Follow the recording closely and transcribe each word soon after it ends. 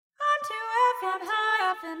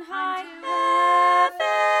Effin' High. Effin'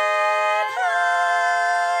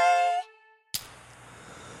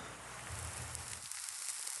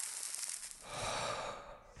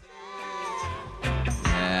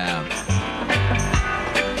 High.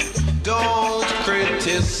 Don't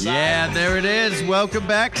criticize. Yeah, there it is. Welcome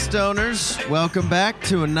back, stoners. Welcome back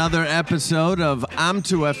to another episode of I'm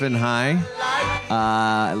Too Effin' High.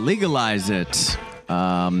 Legalize it.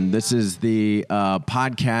 This is the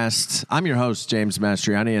podcast. I'm your host, James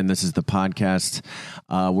Mastriani, and this is the podcast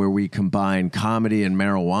where we combine comedy and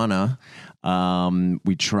marijuana.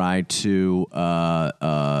 We try to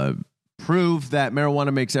prove that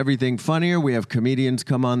marijuana makes everything funnier. We have comedians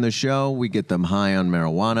come on the show. We get them high on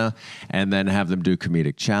marijuana and then have them do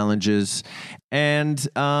comedic challenges. And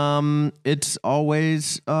it's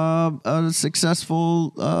always a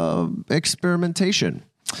successful experimentation.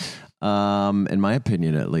 In my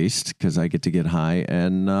opinion, at least, because I get to get high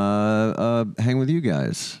and hang with you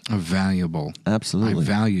guys. Valuable. Absolutely. I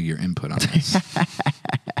value your input on this.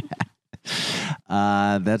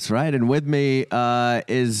 That's right. And with me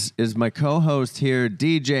is my co-host here,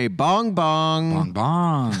 DJ Bong Bong. Bong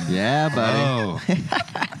bong. Yeah, buddy. Oh,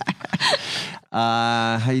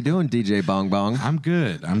 How you doing, DJ Bong Bong? I'm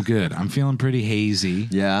good. I'm feeling pretty hazy.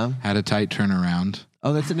 Yeah. Had a tight turnaround.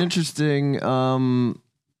 Oh, that's an interesting.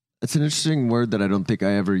 It's an interesting word that I don't think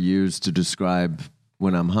I ever use to describe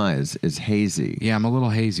when I'm high. Is hazy. Yeah, I'm a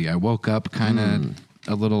little hazy. I woke up kind of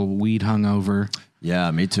a little weed hungover.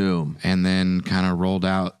 Yeah, me too. And then kind of rolled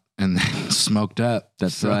out and then smoked up.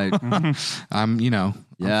 That's right. I'm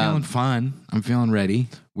feeling fun. I'm feeling ready.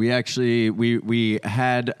 We actually we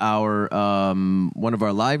had our one of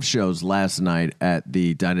our live shows last night at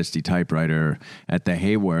the Dynasty Typewriter at the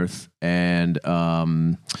Hayworth, and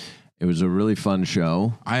it was a really fun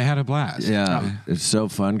show. I had a blast. Yeah, it's so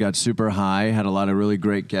fun. Got super high. Had a lot of really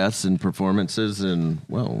great guests and performances. And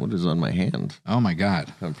well, what is on my hand? Oh my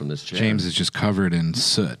God. Come from this chair. James is just covered in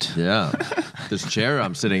soot. Yeah, this chair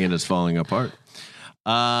I'm sitting in is falling apart.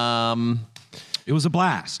 It was a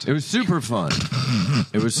blast. It was super fun.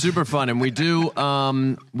 It was super fun, and we do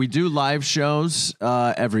live shows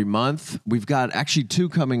every month. We've got actually two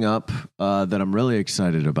coming up that I'm really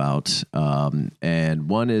excited about, and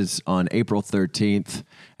one is on April 13th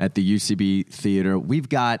at the UCB Theater. We've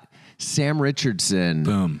got Sam Richardson,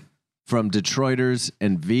 Boom, from Detroiters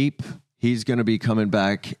and Veep. He's going to be coming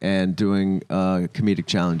back and doing comedic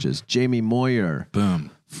challenges. Jamie Moyer, boom,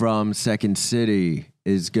 from Second City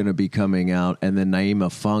is going to be coming out, and then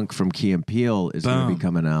Naima Funk from Key and Peele is going to be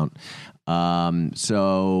coming out.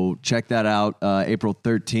 So check that out, April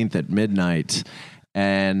 13th at midnight,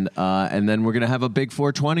 and then we're going to have a big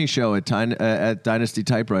 420 show at Dynasty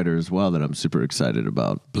Typewriter as well that I'm super excited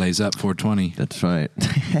about. Blaze up 420. That's right.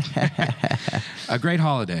 A great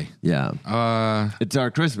holiday. Yeah. It's our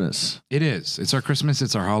Christmas. It is. It's our Christmas.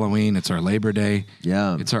 It's our Halloween. It's our Labor Day.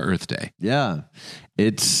 Yeah. It's our Earth Day. Yeah.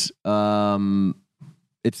 It's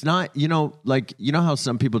not, how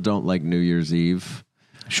some people don't like New Year's Eve.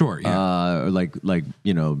 Sure, yeah. Or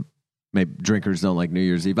maybe drinkers don't like New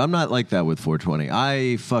Year's Eve. I'm not like that with 420.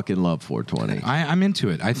 I fucking love 420. I'm into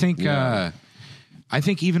it. I think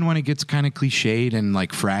even when it gets kind of cliched and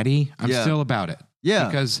like fratty, I'm still about it. Yeah.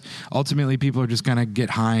 Because ultimately people are just going to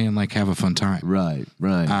get high and like have a fun time. Right.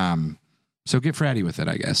 So get fratty with it,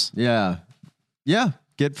 I guess. Yeah. Yeah.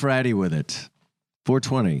 Get fratty with it.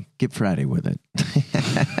 420. Get fratty with it.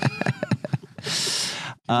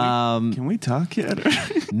 Can we talk yet?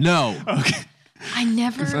 No. Okay. I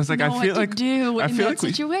never know what to do in that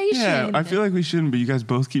situation. I feel like we shouldn't, but you guys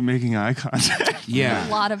both keep making eye contact. Yeah.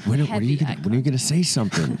 A lot of When are heavy you going to say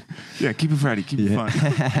something? Yeah, keep it fratty. Keep it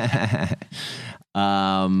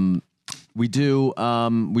fun. We do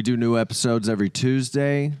new episodes every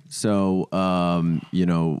Tuesday. So,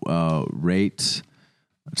 rate,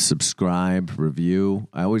 subscribe, review.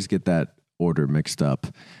 I always get that order mixed up.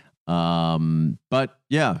 But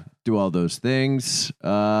yeah, do all those things.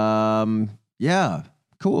 Yeah,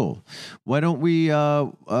 cool. Why don't we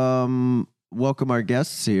welcome our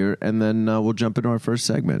guests here, and then we'll jump into our first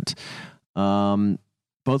segment.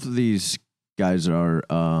 Both of these guys are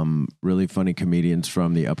really funny comedians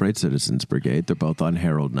from the Upright Citizens Brigade. They're both on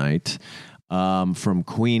Herald Night. From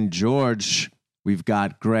Queen George, we've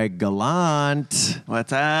got Greg Gallant.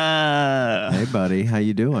 What's up? Hey, buddy. How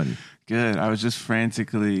you doing? Good. I was just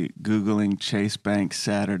frantically Googling Chase Bank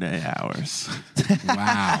Saturday hours.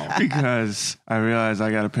 Wow. Because I realized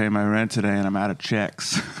I got to pay my rent today and I'm out of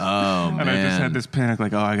checks. Oh, man. And I just had this panic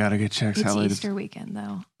like, I got to get checks. It's How late Easter weekend,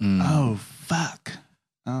 though. Oh, fuck.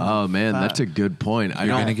 Oh man, that's a good point. You're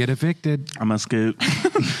going to get evicted. I'm a scoot.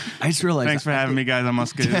 I just realized. Thanks for having me, guys. I'm a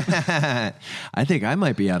scoot. I think I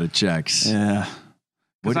might be out of checks. Yeah.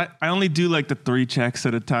 Because I only do like the 3 checks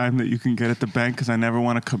at a time that you can get at the bank because I never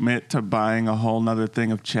want to commit to buying a whole nother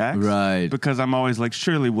thing of checks. Right. Because I'm always like,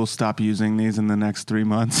 surely we'll stop using these in the next 3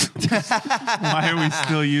 months. Why are we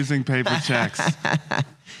still using paper checks?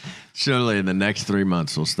 Surely in the next 3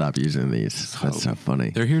 months we'll stop using these. That's so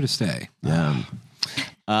funny. They're here to stay. Yeah.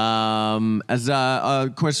 As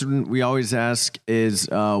a question we always ask is,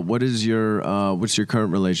 what's your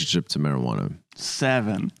current relationship to marijuana?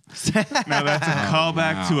 7. Now that's a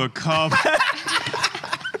callback to a callback.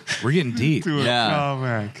 We're getting deep. To a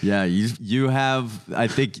callback. Yeah, you have. I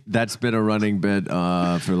think that's been a running bit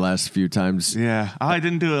for the last few times. Yeah. Oh, I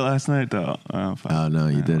didn't do it last night though. Oh no,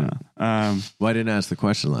 you didn't. Well, I didn't ask the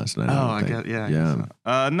question last night. I guess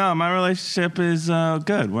so. No, my relationship is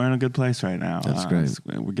good. We're in a good place right now. That's great.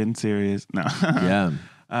 We're getting serious. No. Yeah.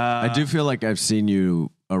 I do feel like I've seen you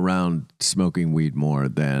around smoking weed more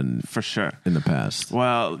than for sure in the past.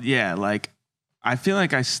 Well, yeah, like I feel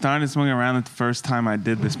like I started smoking around the first time I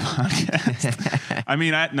did this podcast. I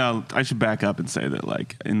mean, I should back up and say that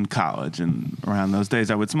like in college and around those days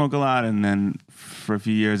I would smoke a lot, and then for a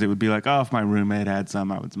few years it would be like, oh, if my roommate had some,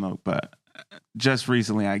 I would smoke. But just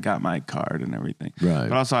recently I got my card and everything. Right.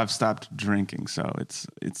 But also I've stopped drinking, so it's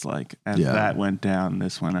like as that went down,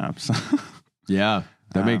 this went up. So yeah,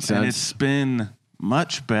 that makes sense. And it's been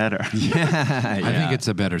much better. Yeah, I think it's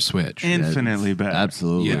a better switch. Infinitely better.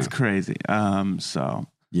 Absolutely. It's crazy. So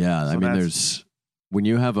I mean, there's when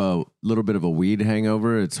you have a little bit of a weed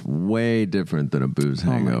hangover, it's way different than a booze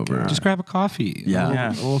hangover. Just grab a coffee. Yeah.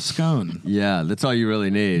 A little scone. Yeah, that's all you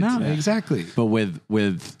really need. No, exactly. But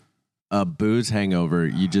with a booze hangover,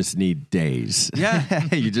 you just need days. Yeah.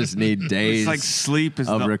 You just need days. It's like sleep is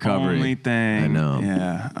of the recovery. only thing. I know.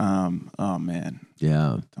 Yeah. Oh man.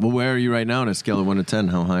 Yeah. Well, where are you right now on a scale of 1 to 10?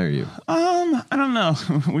 How high are you? I don't know.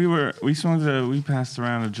 We passed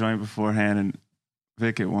around a joint beforehand, and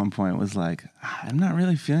Vic at one point was like, I'm not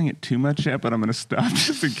really feeling it too much yet, but I'm going to stop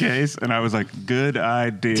just in case. And I was like, good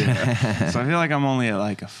idea. So I feel like I'm only at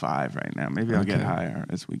like a 5 right now. Maybe I'll get higher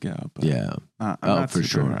as we go. But yeah. I'm not for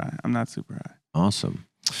super sure. high. I'm not super high. Awesome.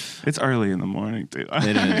 It's early in the morning, dude.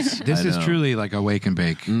 It is. This is truly like a wake and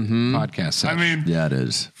bake podcast session. I mean, yeah, it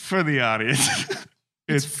is. For the audience.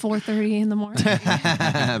 It's 4:30 in the morning.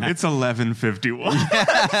 It's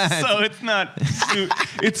 11:51. So it's not.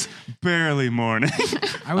 It's barely morning.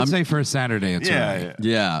 I would say for a Saturday, it's right.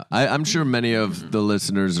 Yeah. I'm sure many of the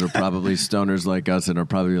listeners are probably stoners like us and are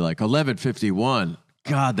probably like 11:51.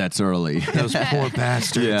 God, that's early. Those poor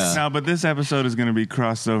bastards. Yeah. No, but this episode is going to be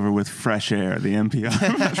crossed over with Fresh Air, the NPR.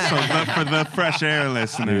 So for the Fresh Air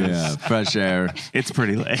listeners, Yeah, Fresh Air. it's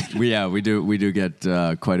pretty late. We do get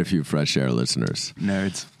quite a few Fresh Air listeners.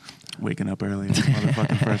 Nerds waking up early,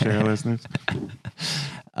 motherfucking Fresh Air listeners.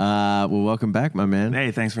 Well, welcome back, my man. Hey,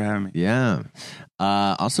 thanks for having me. Yeah.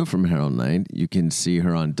 Also from Harold Knight, you can see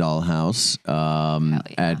her on Dollhouse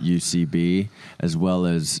at UCB, as well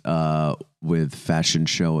as with Fashion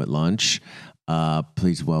Show at Lunch.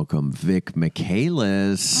 Please welcome Vic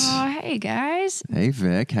Michaelis. Oh, hey, guys. Hey,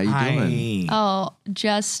 Vic. How you doing? Oh,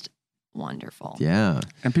 just wonderful. Yeah.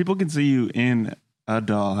 And people can see you in a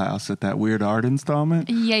Dollhouse at that Weird Art installment.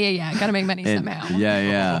 Yeah. Got to make money somehow.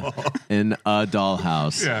 Yeah. In a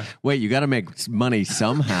Dollhouse. Yeah. Wait, you got to make money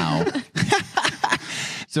somehow.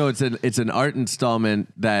 So it's an art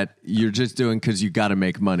installment that you're just doing because you got to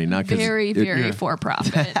make money, not because very for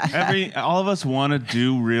profit. All of us want to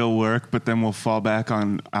do real work, but then we'll fall back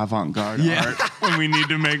on avant-garde art when we need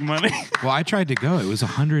to make money. Well, I tried to go. It was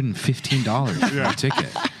 $115 for a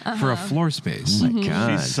ticket for a floor space. Oh my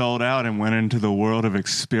God. She sold out and went into the world of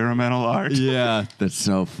experimental art. Yeah, that's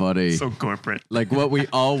so funny. So corporate. Like what we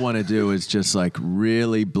all want to do is just like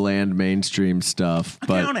really bland mainstream stuff,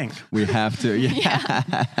 but Accounting. we have to.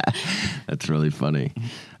 Yeah. That's really funny.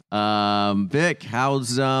 Vic,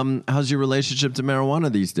 how's your relationship to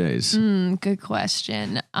marijuana these days? Good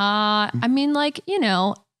question. I mean, like,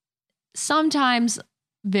 sometimes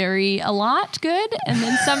a lot good, and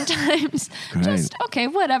then sometimes just okay,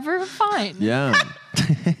 whatever, fine. Yeah.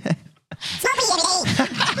 That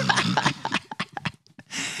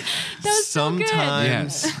was Sometimes. so good.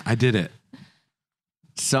 Yes, I did it.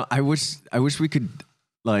 So I wish we could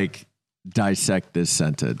like dissect this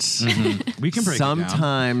sentence. Mm-hmm. We can break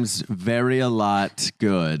Sometimes very a lot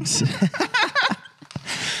good.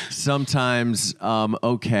 Sometimes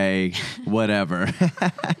okay, whatever.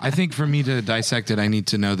 I think for me to dissect it, I need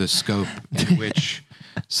to know the scope in which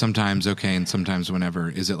sometimes okay, and sometimes whenever.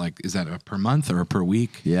 Is that a per month or a per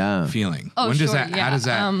week? Yeah. Feeling. Oh, when does sure, that? yeah. How does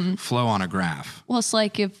that flow on a graph? Well, it's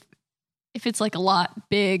like if it's like a lot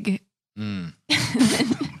big.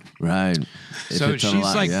 Right. If So it's a she's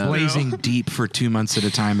lot, like yeah. blazing deep for 2 months at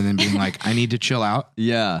a time, and then being like, "I need to chill out,"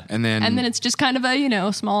 Yeah. and then It's just kind of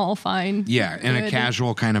a small, fine. yeah, and a good.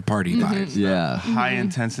 casual kind of party vibe. Yeah. High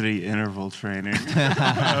intensity interval training. Smoking.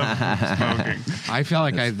 I felt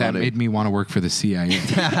like that funny. made me want to work for the CIA.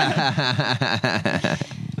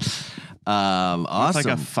 Awesome. It's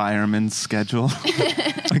like a fireman's schedule.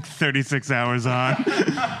 Like 36 hours on.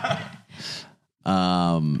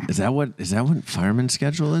 Is that what fireman's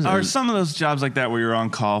schedule is? Or some of those jobs like that where you're on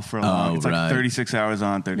call for a long. It's right. like 36 hours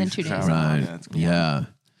on, 36 2 days hours off. on. Right. Yeah, it's cool. Yeah.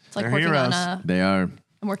 It's like They're working heroes. on They are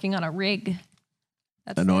I'm working on a rig.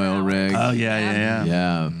 That's an the oil hour. rig. Oh, yeah.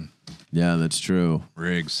 Yeah. Yeah, that's true.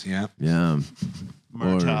 Rigs, yeah. Yeah.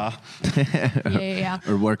 Murtaugh. Yeah.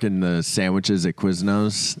 Or working the sandwiches at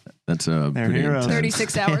Quiznos. That's a They're pretty heroes. intense.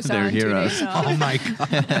 36 hours They're on, 2 heroes. days off. Oh my god!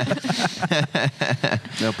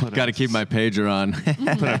 They'll put Got to keep my pager on.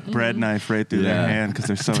 put a bread knife right through Yeah. their hand because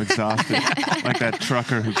they're so exhausted. Like that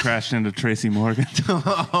trucker who crashed into Tracy Morgan.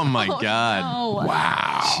 Oh my God. Oh,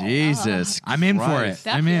 Wow! Jesus. I'm in for it. Christ.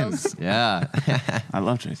 that I'm in. feels- Yeah. I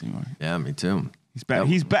love Tracy Morgan. Yeah, me too. He's back.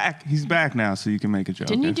 He's back. He's back now, so you can make a joke.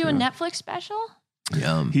 Didn't you if do a want. Netflix special?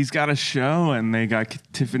 Yum. He's got a show, and they got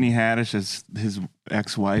Tiffany Haddish as his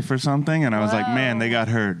ex-wife or something. And I was like, man, they got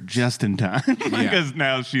her just in time because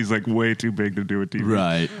now she's like way too big to do a TV.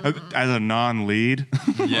 Right. As a non-lead,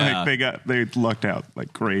 Yeah. like they lucked out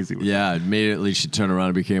like crazy. With Yeah, immediately she turned around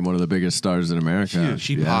and became one of the biggest stars in America.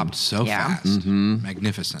 She yeah. popped so Yeah. fast.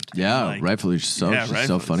 Magnificent. Yeah, Like- rightfully so. Yeah, She's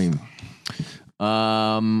so rightfully funny.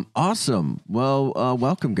 Awesome. Well,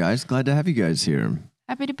 welcome, guys. Glad to have you guys here.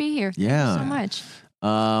 Happy to be here. Yeah. Thank you so much.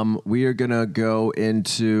 We are gonna go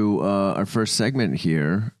into our first segment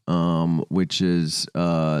here, which is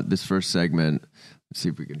this first segment. Let's see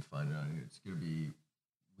if we can find it on here. It's gonna be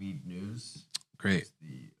weed news. Great.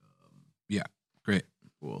 Yeah, great.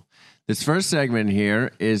 Cool. This first segment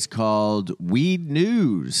here is called Weed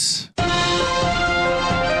News.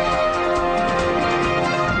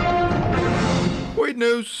 Weed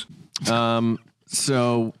news.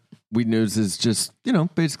 So weed news is just,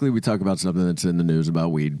 basically we talk about something that's in the news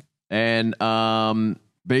about weed. And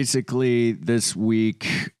basically this week,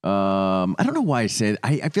 I don't know why I say it.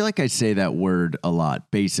 I feel like I say that word a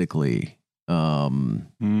lot, basically.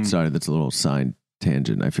 Sorry, that's a little side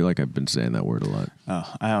tangent. I feel like I've been saying that word a lot.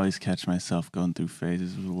 Oh, I always catch myself going through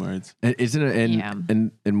phases with words. Isn't it? And, Yeah.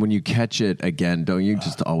 and when you catch it again, don't you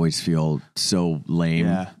just always feel so lame?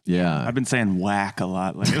 Yeah. I've been saying whack a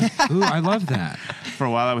lot lately. Ooh, I love that. For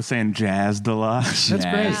a while, I was saying jazzed a lot.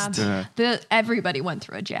 That's great. Everybody went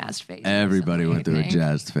through a jazzed phase. Everybody went through a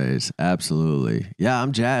jazzed phase. Absolutely. Yeah,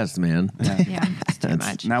 I'm jazzed, man. Yeah, it's too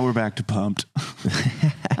much. Now we're back to pumped.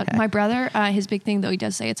 My brother, his big thing, though, he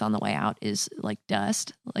does say it's on the way out, is like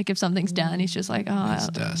dust. Like if something's done, he's just like, oh,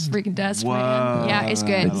 dust. freaking dust, Whoa. man. Yeah, it's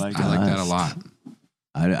good. I like I like that a Dust. lot.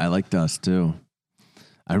 I like dust too.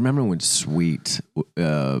 I remember when Sweet,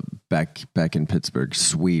 back in Pittsburgh,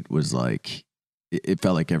 Sweet was like, it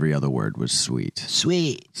felt like every other word was sweet.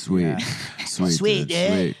 Sweet. Sweet. Yeah. Sweet. yeah.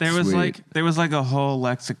 Sweet. There was like a whole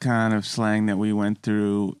lexicon of slang that we went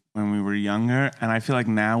through when we were younger, and I feel like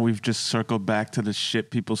now we've just circled back to the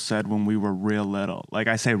shit people said when we were real little. Like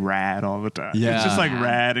I say rad all the time. Yeah. It's just like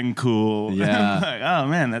rad and cool. Yeah. I'm like, oh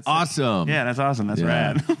man, that's Awesome. Yeah, that's awesome. That's Yeah.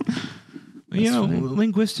 rad.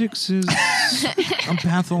 Linguistics is a It's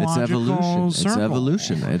pathological evolution. It's circle.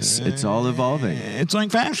 evolution. It's all evolving. It's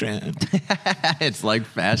like fashion. It's like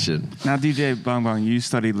fashion. Now, DJ Bong Bong, you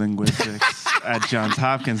studied linguistics at Johns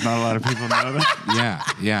Hopkins. Not a lot of people know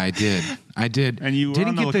that. Yeah, I did. And you were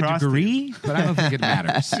didn't on get the the lacrosse degree, but I don't think it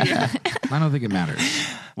matters. I don't think it matters.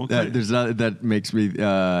 Well, That makes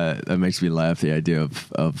me laugh. The idea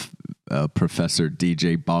of Professor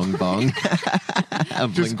DJ Bong Bong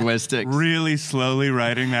of linguistics. really slowly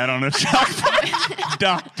writing that on a chalkboard.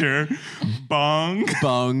 Dr. Bong.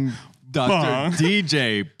 Bong. Dr. Bong.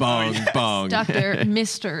 DJ Bong Bong. Dr.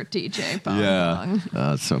 Mr. DJ Bong Yeah. Bong.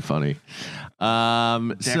 Oh, it's so funny.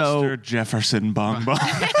 Dexter Jefferson Bong Bong.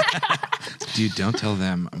 Dude, don't tell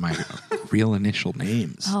them my real initial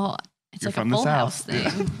names. Oh, it's You're like a from the Full South. House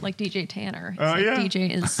thing, like DJ Tanner. It's Oh, like yeah.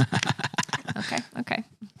 DJ is okay.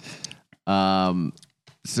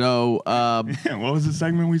 What was the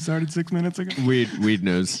segment we started 6 minutes ago? weed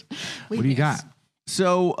news. What do you got?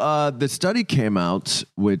 So the study came out,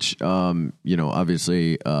 which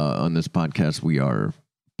obviously on this podcast we are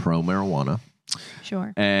pro marijuana.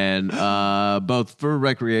 Sure. And both for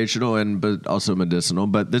recreational but also medicinal.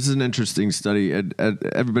 But this is an interesting study.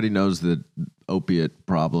 Everybody knows that opiate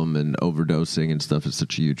problem and overdosing and stuff is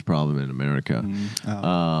such a huge problem in America.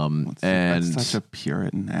 That's such a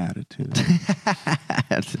Puritan attitude.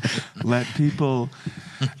 Let people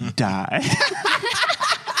die.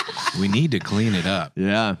 We need to clean it up.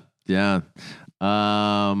 Yeah.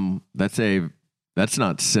 That's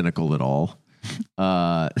not cynical at all.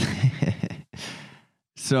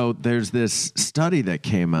 So there's this study that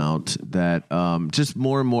came out that just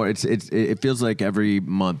more and more, it feels like every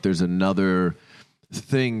month there's another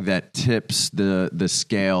thing that tips the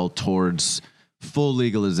scale towards full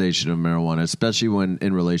legalization of marijuana, especially when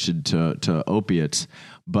in relation to opiates.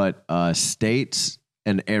 But states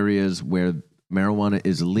and areas where marijuana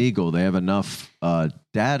is legal, they have enough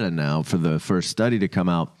data now for the first study to come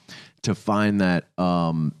out to find that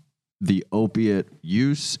the opiate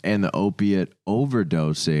use and the opiate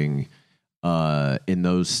overdosing in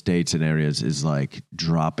those states and areas is like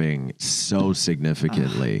dropping so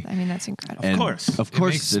significantly. I mean, that's incredible. And Of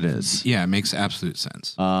course it is. Yeah, it makes absolute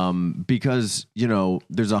sense. Because,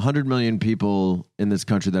 there's 100 million people in this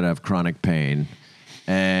country that have chronic pain.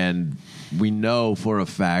 And we know for a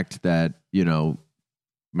fact that,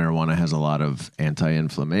 marijuana has a lot of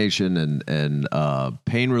anti-inflammation and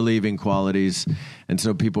pain relieving qualities. And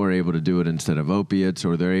so people are able to do it instead of opiates,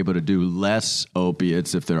 or they're able to do less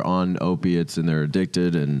opiates if they're on opiates and they're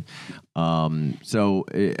addicted. And but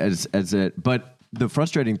the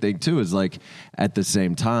frustrating thing too is like at the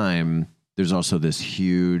same time, there's also this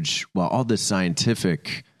huge, all this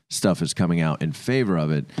scientific stuff is coming out in favor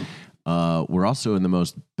of it. We're also in the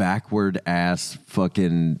most backward ass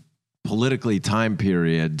fucking politically time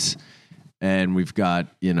periods, and we've got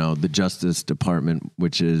the Justice Department,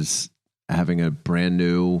 which is having a brand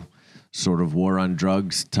new sort of war on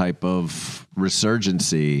drugs type of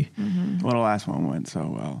resurgency. Well, the last one went so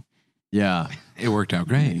well. Yeah, it worked out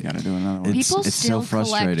great. You got to do another one. People it's still so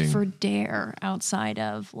frustrating collect for DARE outside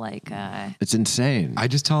of like. It's insane. I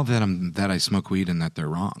just tell them that I smoke weed and that they're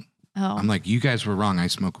wrong. Oh, I'm like, you guys were wrong. I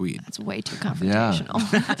smoke weed. that's way too confrontational.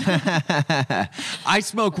 I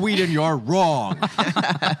smoke weed and you're wrong.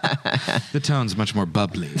 The tone's much more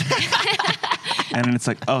bubbly. And then it's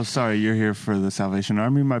like, oh, sorry, you're here for the Salvation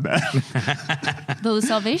Army? My bad. Though the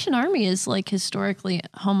Salvation Army is like historically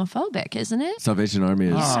homophobic, isn't it? Salvation Army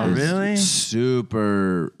is, really?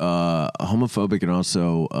 super homophobic and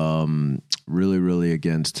also really, really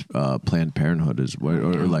against Planned Parenthood as well,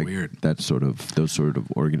 or like weird. those sort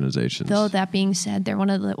of organizations. Though that being said, they're one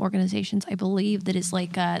of the organizations I believe that is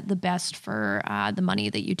like the best for the money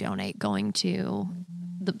that you donate going to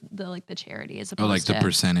the charity as opposed Oh, like to the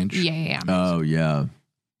percentage? Yeah. Oh yeah.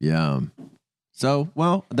 So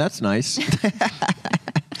that's nice.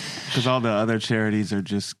 Because all the other charities are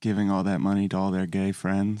just giving all that money to all their gay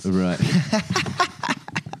friends. Right.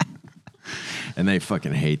 And they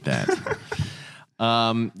fucking hate that.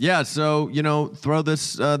 So throw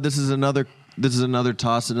this. This is another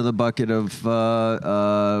toss into the bucket of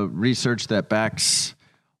research that backs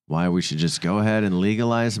why we should just go ahead and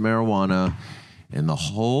legalize marijuana in the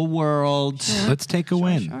whole world. Let's take a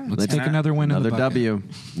win. Sure. Let's take another win. Another in the bucket.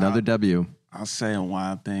 Another W. I'll say a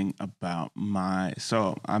wild thing about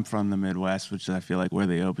so I'm from the Midwest, which I feel like where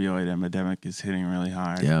the opioid epidemic is hitting really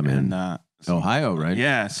hard. Yeah, man. And, Ohio, right?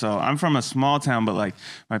 Yeah, so I'm from a small town, but like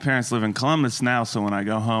my parents live in Columbus now, so when I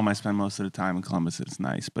go home, I spend most of the time in Columbus. It's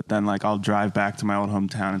nice, but then like I'll drive back to my old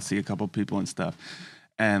hometown and see a couple people and stuff.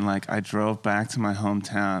 And like I drove back to my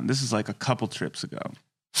hometown. This is like a couple trips ago.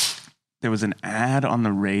 There was an ad on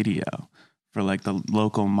the radio for like the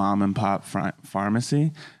local mom and pop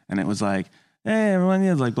pharmacy, and it was like, hey, everyone,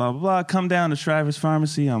 yeah, like blah, blah, blah. Come down to Shriver's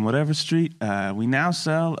Pharmacy on whatever street. We now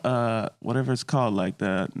sell whatever it's called, like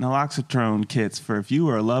the naloxone kits for if you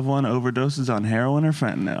or a loved one overdoses on heroin or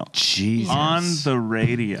fentanyl. Jesus. On the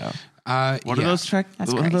radio. What are those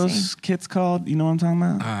That's what are those crazy. kits called? You know what I'm talking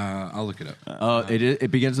about? I'll look it up.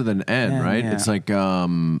 It begins with an N, Yeah, right? yeah. It's like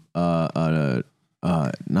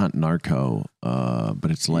not narco,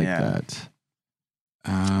 but it's like Yeah. that.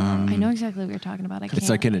 I know exactly what you're talking about. It's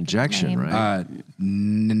like an injection, right?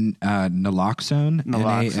 Naloxone.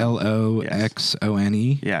 Naloxone.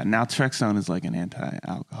 Naloxone. Yeah, naltrexone is like an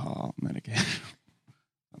anti-alcohol medication.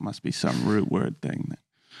 It must be some root word thing.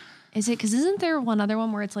 Is it? Because isn't there one other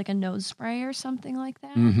one where it's like a nose spray or something like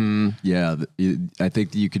that? Mm-hmm. Yeah, I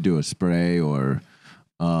think you could do a spray or,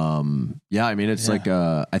 I mean, it's like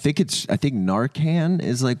I think Narcan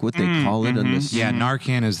is like what they call it in this. Yeah,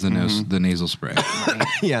 Narcan is the nasal spray.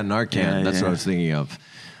 Yeah, Narcan. Yeah, That's yeah. what I was thinking of.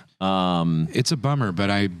 It's a bummer, but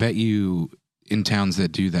I bet you in towns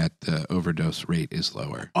that do that, the overdose rate is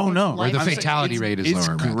lower. Oh no, Or the I'm saying fatality rate is lower. It's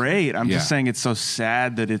rather. great. I'm Yeah. just saying it's so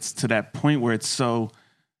sad that it's to that point where it's so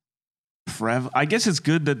I guess it's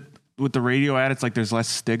good that with the radio ad, it's like there's less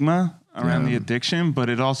stigma around the addiction, but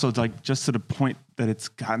it also like just to the point that it's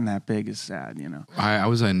gotten that big is sad, you know. I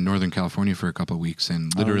was in Northern California for a couple of weeks,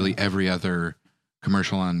 and literally every other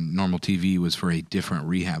commercial on normal TV was for a different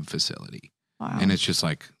rehab facility. Wow. And it's just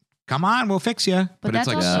like, come on, we'll fix you. But it's that's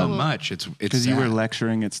like so also- much. It's Because you were sad.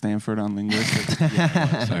 lecturing at Stanford on linguistics.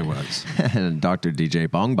 Yes, I was. And Dr. DJ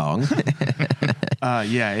Bong Bong.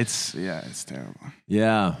 It's terrible.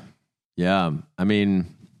 Yeah. Yeah. I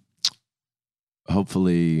mean,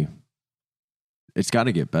 hopefully it's got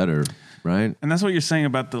to get better, right? And that's what you're saying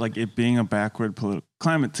about the like it being a backward political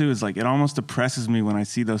climate too. Is like it almost depresses me when I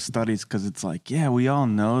see those studies because it's like, yeah, we all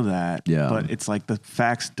know that, Yeah. but it's like the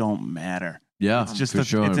facts don't matter. Yeah. It's just for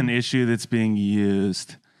sure. it's an issue that's being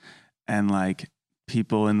used, and like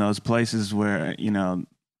people in those places where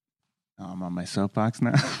I'm on my soapbox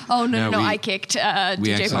now. Oh no! No, we- I kicked we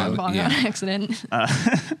DJ Bong accidentally- Bong yeah. on accident.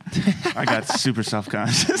 I got super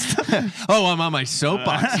self-conscious. Oh, I'm on my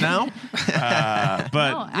soapbox now.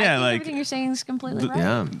 But No, I yeah, think like everything you're saying is completely right.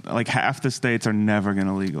 Yeah. like half the states are never going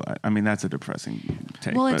to legalize. I mean, that's a depressing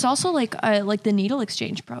take. Well, it's but- also like the needle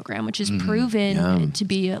exchange program, which is proven Yeah. to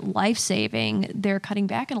be life saving. They're cutting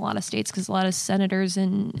back in a lot of states because a lot of senators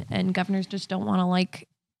and governors just don't want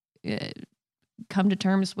to come to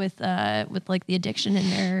terms with like the addiction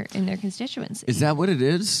in their constituency. Is that what it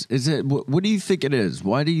is? Is it? What do you think it is?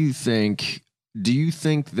 Why do you think? Do you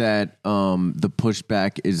think that the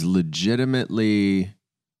pushback is legitimately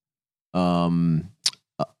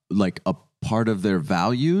like a part of their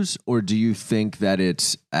values, or do you think that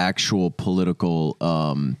it's actual political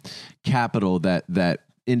capital that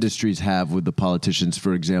industries have with the politicians?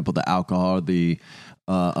 For example, the alcohol, the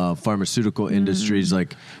pharmaceutical industries.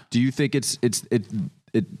 Like, do you think it's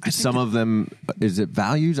some of them? Is it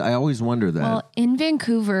values? I always wonder that. Well, in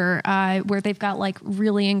Vancouver, where they've got like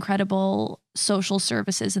really incredible social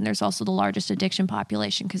services, and there's also the largest addiction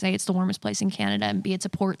population because A, it's the warmest place in Canada, and B, it's a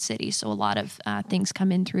port city, so a lot of things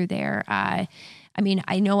come in through there. I mean,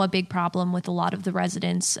 I know a big problem with a lot of the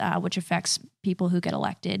residents, which affects people who get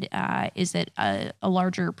elected, is that a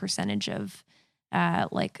larger percentage of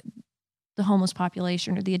like the homeless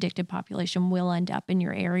population or the addicted population will end up in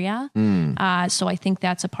your area. So I think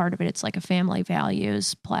that's a part of it. It's like a family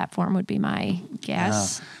values platform would be my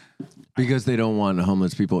guess. Because they don't want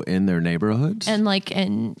homeless people in their neighborhoods. And like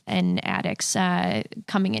and addicts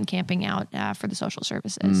coming and camping out for the social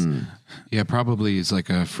services. Yeah, probably is like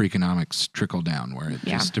a Freakonomics trickle down where it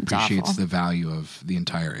Yeah, just it's depreciates awful. the value of the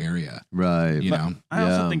entire area. Right. You know, I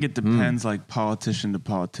also Yeah. think it depends, like politician to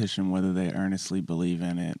politician, whether they earnestly believe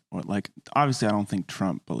in it or like. Obviously, I don't think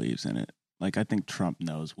Trump believes in it. Like, I think Trump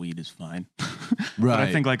knows weed is fine. But I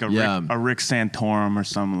Right. think like Yeah. a Rick Santorum or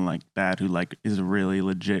someone like that who like is really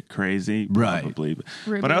legit crazy, Right. probably.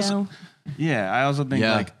 Rubio. But I also, I also think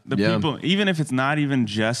Yeah. like the Yeah. people, even if it's not even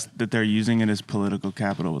just that they're using it as political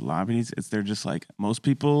capital with lobbies, it's they're just like most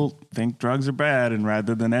people think drugs are bad, and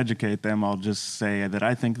rather than educate them, I'll just say that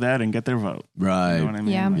I think that and get their vote. Right. You know what I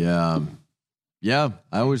mean? Yeah. Like, Yeah. Yeah.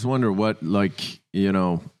 I always wonder what, like,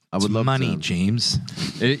 I would it's love money, to. James.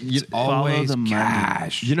 Follow the money.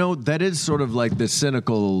 cash. That is sort of like the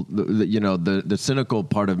cynical, the cynical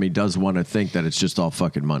part of me does want to think that it's just all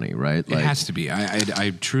fucking money, right? It Like, has to be.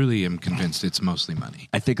 I truly am convinced it's mostly money.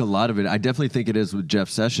 I think a lot of it, I definitely think it is with Jeff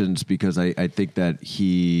Sessions because I think that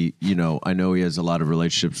he, I know he has a lot of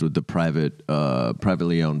relationships with the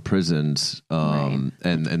privately owned prisons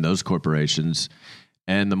and those corporations.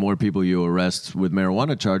 And the more people you arrest with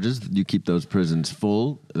marijuana charges, you keep those prisons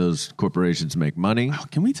full. Those corporations make money. Oh,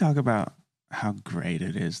 can we talk about how great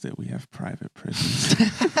it is that we have private prisons?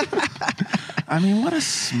 I mean, what a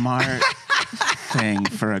smart thing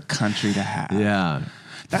for a country to have. Yeah.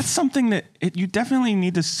 That's something that you definitely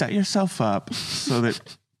need to set yourself up so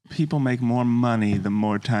that people make more money the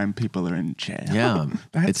more time people are in jail. Yeah.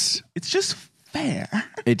 it's just fair.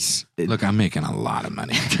 Look, I'm making a lot of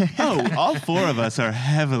money. Oh, all four of us are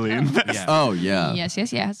heavily invested. Oh, yeah.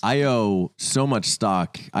 Yes. I own so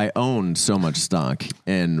much stock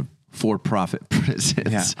in for-profit prisons.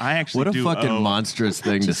 Yeah, I actually what a do fucking owe- monstrous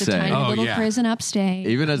thing Just to a say. tiny Oh, little yeah. prison upstate.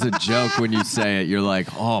 Even as a joke, when you say it, you're like,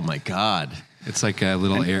 "Oh my god." It's like a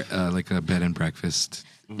little like a bed and breakfast.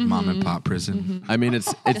 mom and pop prison. I mean,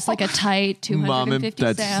 it's Just like a tight mom and 250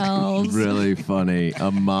 that's cells. really funny. A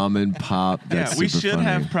mom and pop. That's Yeah, we super should funny.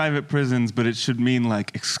 have private prisons, but it should mean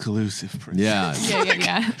like exclusive prisons. Yeah.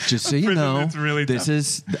 Yeah. Just so you Prison, know, it's really this tough.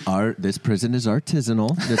 is this prison is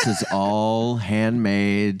artisanal. This is all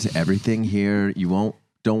handmade. Everything here, it won't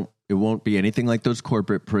be anything like those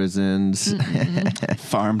corporate prisons.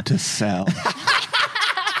 Farm to sell.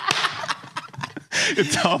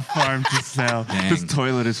 It's all farm to sell. Dang. This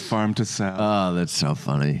toilet is farm to sell. Oh, that's so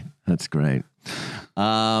funny. That's great.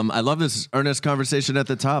 I love this earnest conversation at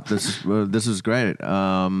the top. This is great.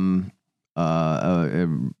 Yeah.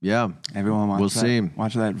 Everyone watch we'll see.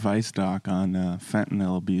 Watch that Vice doc on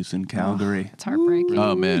fentanyl abuse in Calgary. It's heartbreaking.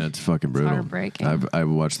 Oh man, it's fucking brutal. heartbreaking. I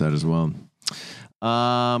watched that as well.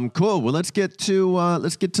 Cool. Well, let's get to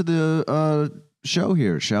the show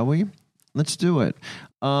here, shall we? Let's do it.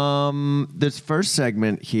 This first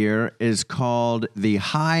segment here is called the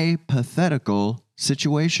hypothetical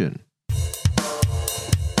situation.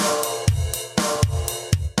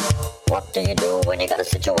 What do you do when you got a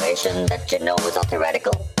situation that you know is all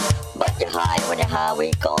theoretical? But you're high. When you're high,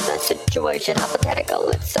 we call that situation hypothetical.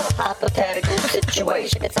 It's a hypothetical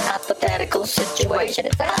situation. It's a hypothetical situation.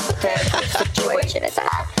 It's a hypothetical situation. It's a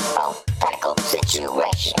hypothetical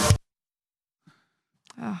situation.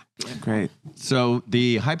 Oh, beautiful. Great. So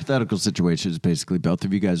the hypothetical situation is basically both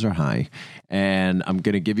of you guys are high, and I'm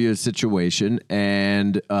going to give you a situation,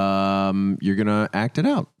 and you're going to act it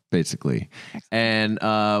out, basically. And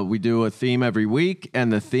we do a theme every week,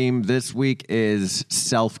 and the theme this week is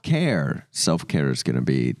self-care. Self-care is going to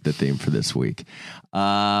be the theme for this week.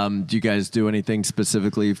 Do you guys do anything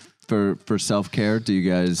specifically for self-care? Do you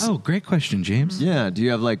guys? Oh, great question, James. Yeah. Do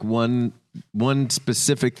you have like one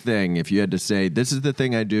specific thing? If you had to say, this is the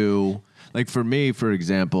thing I do. Like for me, for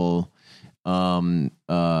example, I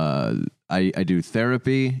do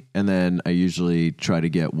therapy, and then I usually try to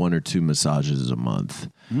get 1 or 2 massages a month.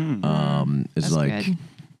 It's That's like good.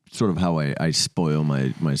 sort of how I spoil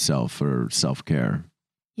myself for self-care.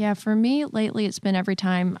 Yeah, for me lately, it's been every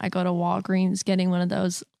time I go to Walgreens getting one of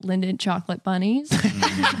those Linden chocolate bunnies.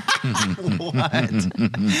 What?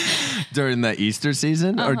 During the Easter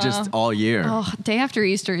season or just all year? Oh, day after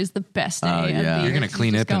Easter is the best day. Oh, of the yeah. year. You're going to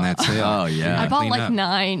clean Just up in go, that sale. Oh, yeah. You're I gonna bought clean like up.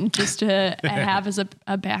 9 just to have as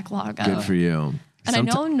a backlog of. Good for you. And I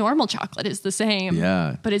know normal chocolate is the same.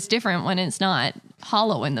 Yeah. But it's different when it's not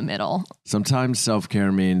hollow in the middle. Sometimes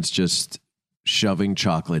self-care means just shoving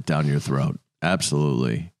chocolate down your throat.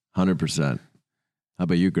 Absolutely. 100%. How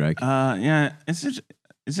about you, Greg? Yeah, it's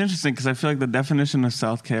interesting because I feel like the definition of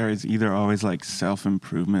self-care is either always like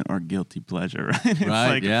self-improvement or guilty pleasure, right? It's Right,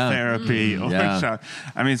 like yeah. therapy or Yeah.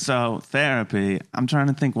 I mean, so therapy, I'm trying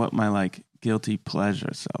to think what my like guilty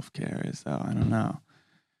pleasure self-care is though. I don't know.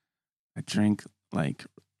 I drink like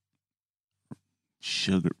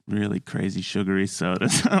really crazy sugary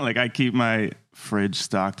sodas. Like I keep my fridge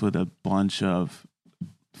stocked with a bunch of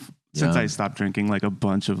since Yeah. I stopped drinking like a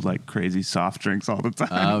bunch of like crazy soft drinks all the time.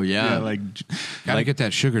 Oh, yeah. like Gotta get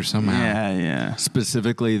that sugar somehow. yeah.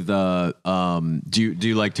 Specifically, the do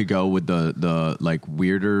you like to go with the like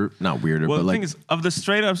weirder, not weirder, Well, but the like thing is, of the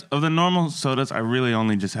straight ups, of the normal sodas, I really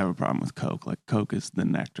only just have a problem with Coke. Like, Coke is the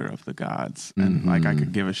nectar of the gods. And, like, I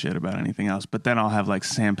could give a shit about anything else. But then I'll have, like,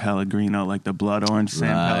 San Pellegrino, like the blood orange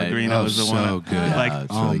San Right. Pellegrino Oh, is the so one. good. Like, Yeah,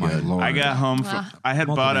 it's Oh really my good. lord! I got home from, I had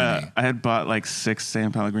Multi-banging. bought like 6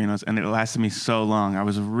 San Pellegrinos, and it lasted me so long. I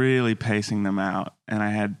was really pacing them out, and I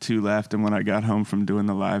had 2 left. And when I got home from doing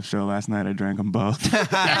the live show last night, I drank them both.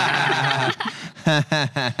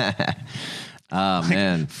 oh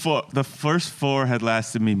man, The first 4 had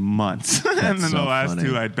lasted me months, and then so the last funny.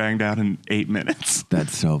 2 I banged out in 8 minutes.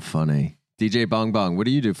 that's so funny. DJ Bong Bong, what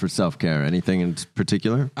do you do for self-care? Anything in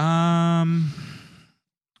particular?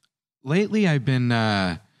 Lately I've been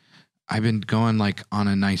going like on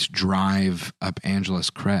a nice drive up Angeles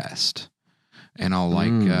Crest, and I'll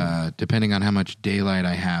like depending on how much daylight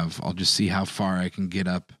I have, I'll just see how far I can get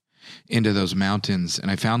up into those mountains. And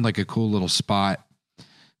I found like a cool little spot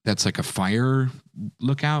that's like a fire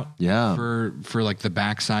lookout Yeah. for like the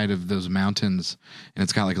backside of those mountains, and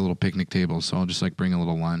it's got like a little picnic table, so I'll just like bring a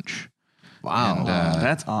little lunch. Wow. And,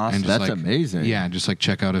 That's awesome. and just, That's like, amazing. Yeah, just like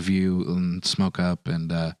check out a view and smoke up,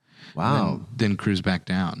 and Wow. then cruise back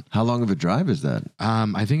down. How long of a drive is that?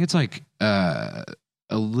 I think it's like a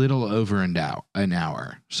little over an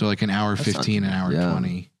hour. So like an hour That's not 15, too an hour bad. Yeah.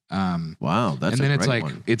 20. Wow, that's and then a it's great like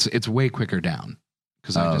one. it's way quicker down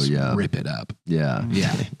because I Oh, just yeah. rip it up. Yeah.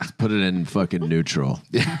 Yeah. Just put it in fucking neutral.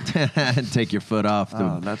 Take your foot off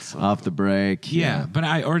the that's so off the brake. Yeah,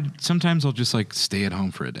 but or sometimes I'll just like stay at home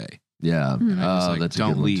for a day. Yeah. And I just Oh, like that's a don't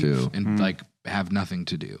good one, leave too. and like have nothing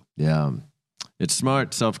to do. Yeah, it's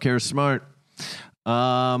smart. Self-care is smart.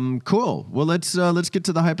 Cool. Well, let's get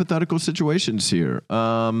to the hypothetical situations here.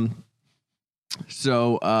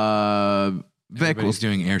 So Vic, Everybody's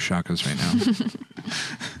doing air chakras right now.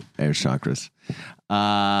 air chakras.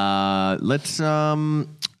 Let's or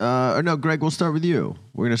no, Greg, we'll start with you.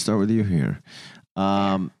 We're gonna start with you here.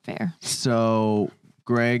 Fair. So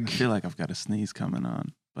Greg, I feel like I've got a sneeze coming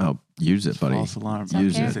on. oh, use it, buddy. False alarm.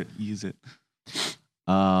 Use Self-care. it. Use it.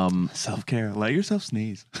 Um, Self-care. Let yourself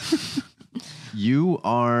sneeze. You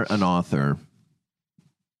are an author.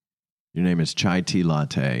 Your name is Chai Tea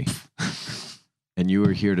Latte. And you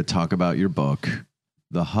are here to talk about your book,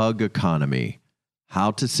 The Hug Economy: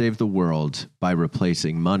 How to Save the World by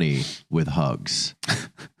Replacing Money with Hugs.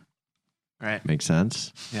 Right. Make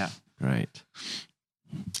sense? Yeah. Right.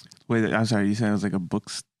 Wait, I'm sorry. You said it was like a book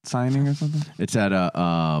signing or something? It's at a,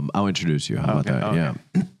 I'll introduce you. How about Okay, that? okay. Yeah.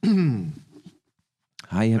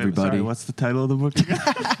 Hi, Wait, everybody. sorry, what's the title of the book again?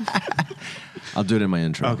 I'll do it in my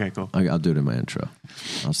intro. Okay, cool. I'll do it in my intro.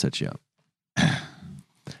 I'll set you up.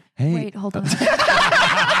 Hey. Wait, hold on.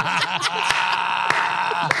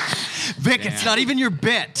 Vic, it's not even your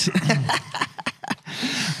bit.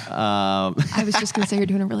 I was just going to say you're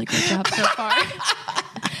doing a really great job so far.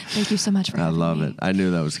 Thank you so much for I having love me. it. I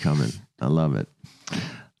knew that was coming. I love it.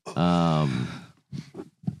 Hi,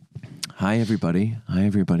 everybody. Hi,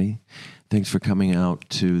 everybody. Thanks for coming out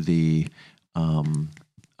to the In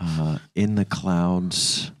the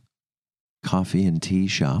Clouds coffee and tea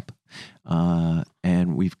shop.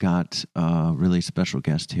 And we've got a really special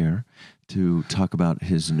guest here to talk about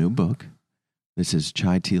his new book. This is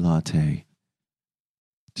Chai Tea Latte,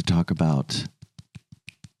 to talk about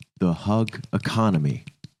the hug economy: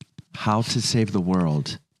 how to save the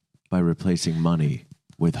world by replacing money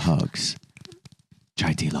with hugs.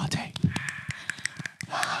 Chai Tea Latte.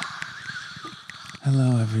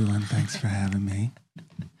 Hello, everyone. Thanks for having me.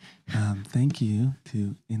 Thank you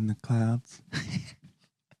to In the Clouds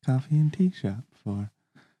Coffee and Tea Shop for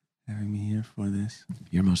having me here for this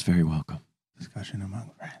You're most very welcome. discussion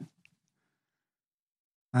among friends.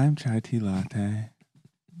 I'm Chai Tea Latte.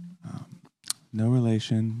 No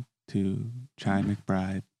relation to Chai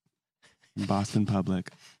McBride in Boston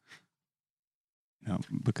Public. No,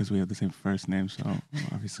 because we have the same first name, so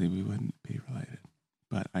obviously we wouldn't be related.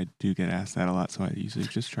 But I do get asked that a lot, so I usually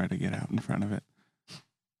just try to get out in front of it.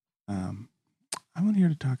 I'm here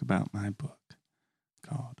to talk about my book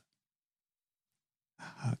called The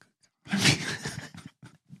Hug Economy.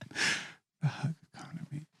 The Hug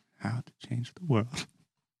Economy: How to Change the World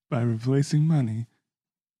by Replacing Money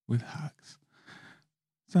with Hugs.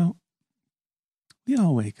 So, we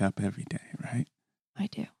all wake up every day, right? I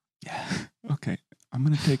do. Yeah. Okay. I'm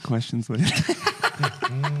going to take questions later.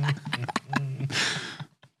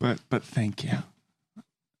 But thank you.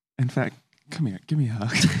 In fact, come here. Give me a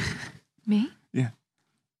hug. Me? Yeah.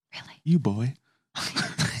 Really? You boy.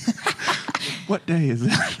 What day is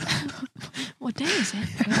it? What day is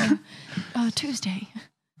it? Tuesday.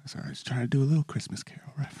 Sorry, I was trying to do a little Christmas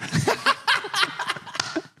Carol reference.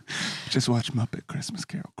 Just watch Muppet Christmas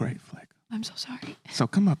Carol. Great flick. I'm so sorry. So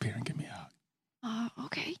come up here and give me a hug.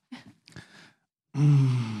 Okay.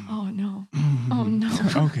 Mm. Oh, no. Mm. Oh,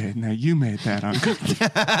 no. Okay, now you made that uncomfortable.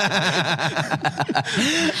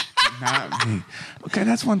 Not me. Okay,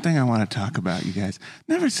 that's one thing I want to talk about, you guys.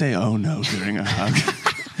 Never say "oh no" during a hug,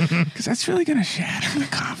 because that's really going to shatter the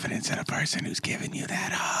confidence in a person who's giving you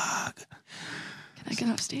that hug. Can I get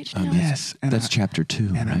off stage now? Yes, and That's chapter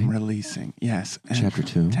 2, and right? I'm releasing. Yes, and Chapter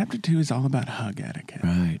 2. Chapter 2 is all about hug etiquette.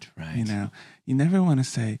 Right, right. You know, you never want to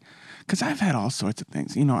say, because I've had all sorts of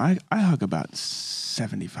things. You know, I hug about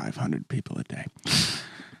 7,500 people a day.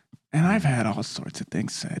 And I've had all sorts of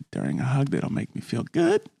things said during a hug that'll make me feel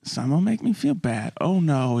good. Some will make me feel bad. Oh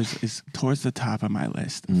no is towards the top of my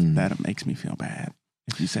list. That makes me feel bad.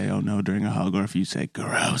 If you say oh no during a hug, or if you say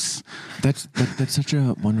gross. That's such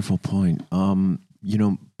a wonderful point. You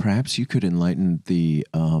know, perhaps you could enlighten the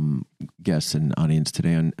guests and audience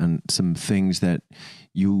today on some things that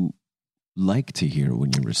you like to hear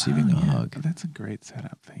when you're receiving a hug. That's a great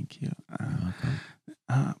setup. Thank you. welcome.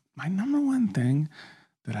 My number one thing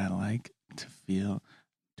that I like to feel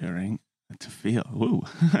to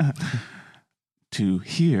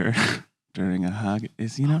hear during a hug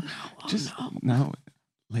is, you know, no,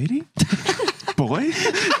 lady, boy.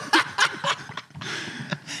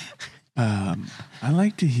 I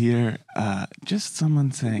like to hear just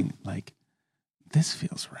someone saying like, "This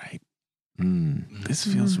feels right." This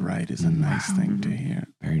feels right is a nice thing to hear.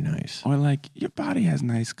 Very nice. Or like, your body has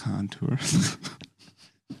nice contours.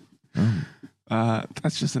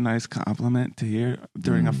 That's just a nice compliment to hear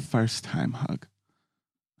during a first-time hug.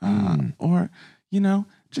 Or,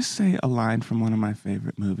 just say a line from one of my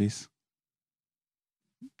favorite movies.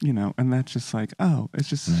 And that's just like, it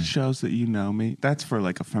just shows that you know me. That's for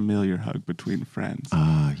like a familiar hug between friends.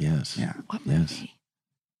 Yes. Yeah. What Yes. movie?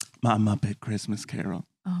 My Muppet Christmas Carol.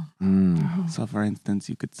 Oh. So, for instance,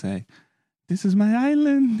 you could say, "This is my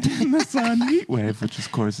island in the sun heat wave," which,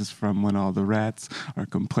 of course, is from when all the rats are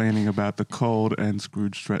complaining about the cold and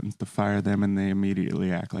Scrooge threatens to fire them and they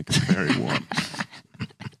immediately act like it's very warm.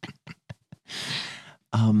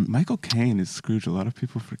 Michael Caine is Scrooge. A lot of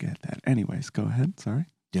people forget that. Anyways, go ahead. Sorry.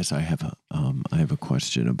 Yes, I have a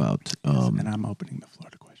question about. And I'm opening the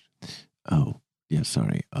floor to questions. Oh, yeah.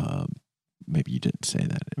 Sorry. Maybe you didn't say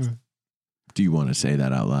that. Do you want to say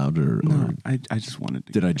that out loud, or I just wanted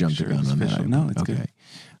to. did I make jump sure the it gun was on official. that? No, it's okay.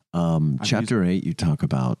 good. Chapter 8, you talk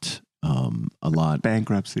about a lot.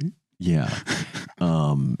 Bankruptcy. Yeah.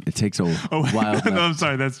 It takes a while. No, I'm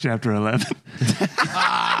sorry. That's chapter 11.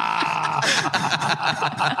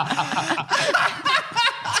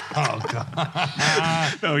 Oh God.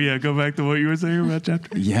 Oh yeah, go back to what you were saying about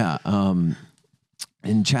chapter. Yeah.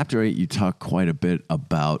 In chapter 8, you talk quite a bit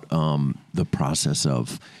about the process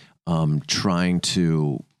of trying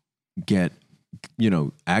to get,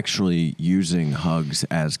 actually using hugs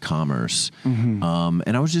as commerce. And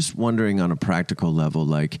I was just wondering on a practical level,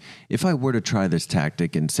 like if I were to try this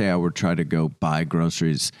tactic and say I were to try to go buy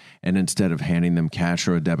groceries and instead of handing them cash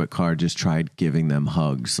or a debit card, just tried giving them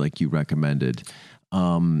hugs like you recommended.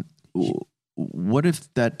 What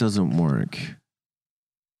if that doesn't work?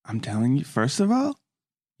 I'm telling you, first of all,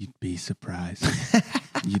 you'd be surprised.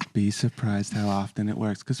 You'd be surprised how often it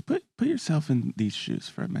works. Because put yourself in these shoes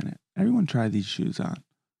for a minute. Everyone try these shoes on.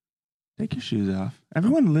 Take your shoes off.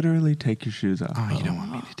 Everyone literally take your shoes off. Oh, you don't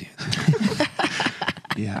want me to do that.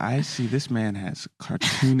 Yeah, I see this man has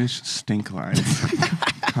cartoonish stink lines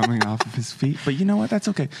coming off of his feet. But you know what? That's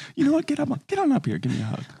okay. You know what? Get on up here. Give me a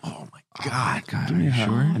hug. Oh my God, Give me a hug.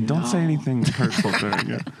 sure? And don't say anything hurtful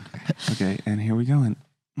during it. Okay, and here we go. And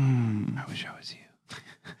I wish I was you.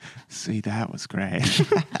 see, that was great.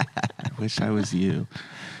 I wish I was you.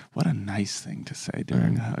 What a nice thing to say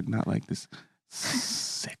during a hug. Not like this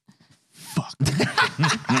sick fuck.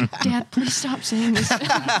 Dad, please stop saying this. Oh,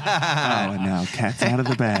 and now cat's out of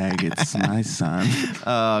the bag. It's my son.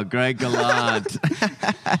 Oh, Greg Gallant.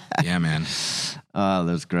 Yeah, man. Oh,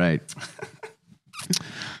 that's great.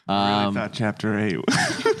 I really thought chapter 8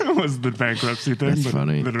 was the bankruptcy thing. That's but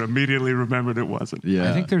funny. Then immediately remembered it wasn't. Yeah.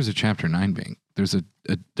 I think there's a chapter 9 bank. There's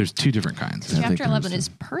there's two different kinds. I think Chapter 11 there's-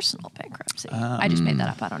 is personal bankruptcy. I just made that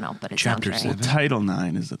up. I don't know, but it Chapter sounds right. 7. Title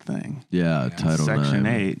 9 is a thing. Yeah, Title Section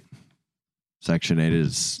 9. 8, Section 8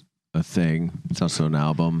 is a thing. It's also an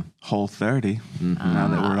album. Whole 30. Now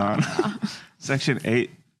that we're on. Section 8.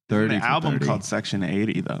 30 An for album 30. called Section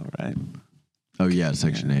 80, though, right? Oh, yeah,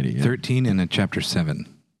 Section 80. Yeah. 13 and a chapter 7.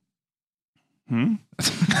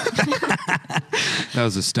 That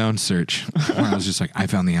was a stone search where I was just like, I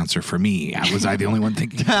found the answer for me. Was I the only one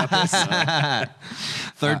thinking about this?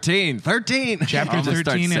 13. Chapter I'll just start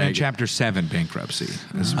 13 and a saying it. chapter 7 bankruptcy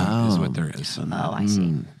is what there is. Oh, I see.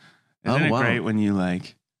 Isn't Oh, it wow. great when you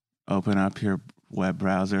like open up your web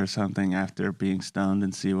browser or something after being stoned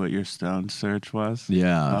and see what your stone search was?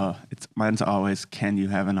 Yeah. Oh, mine's always, can you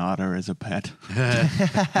have an otter as a pet?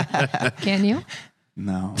 Can you?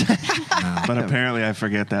 No. But apparently I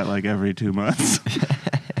forget that like every 2 months.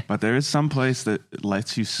 But there is some place that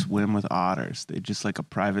lets you swim with otters. They just like a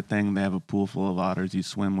private thing. They have a pool full of otters. You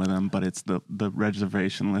swim with them, but it's the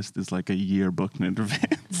reservation list is like a year booked in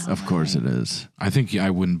advance. Of course it is. I think I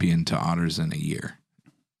wouldn't be into otters in a year.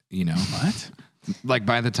 You know? What? Like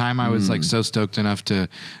by the time I was like so stoked enough to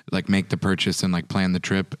like make the purchase and like plan the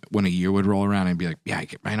trip, when a year would roll around, I'd be like, yeah,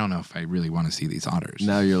 I don't know if I really want to see these otters.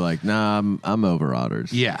 Now you're like, nah, I'm over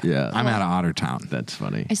otters. Yeah. Yeah. I'm out of Otter Town. That's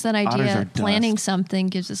funny. It's that Otters are idea dust. planning something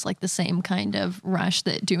gives us like the same kind of rush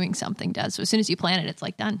that doing something does. So as soon as you plan it, it's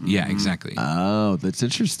like done. Yeah, exactly. Oh, that's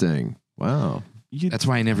interesting. Wow. That's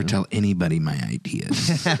why I never tell anybody my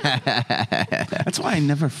ideas. That's why I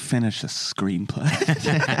never finish a screenplay.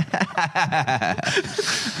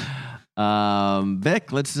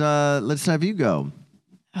 Vic, let's have you go.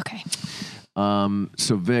 Okay.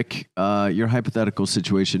 So Vic, your hypothetical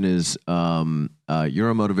situation is you're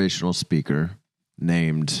a motivational speaker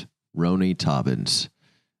named Roni Tobbins,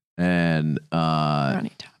 and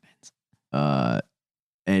Ronnie Tobbins.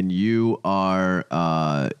 and you are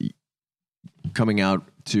coming out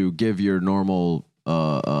to give your normal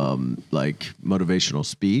like motivational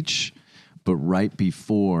speech, but right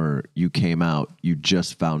before you came out, you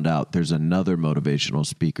just found out there's another motivational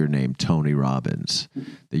speaker named Tony Robbins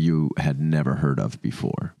that you had never heard of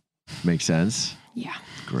before. Make sense? Yeah.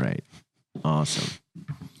 Great. Awesome.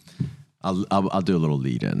 I'll do a little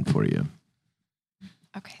lead in for you.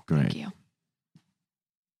 Okay. Great. Thank you.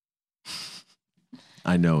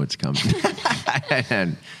 I know it's coming.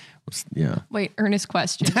 And, yeah. Wait, earnest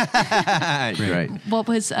question. Great. What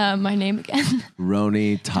was my name again?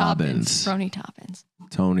 Roni Tobbins. Roni Tobbins.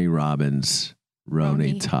 Tony Robbins.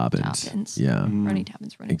 Roni Tobbins. Tobbins. Yeah. Roni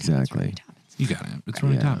Tobbins. Roni Exactly. Tobbins, Roni Tobbins. You got it. It's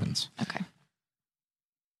Roni Yeah. Toppins. Okay.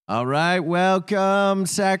 All right. Welcome,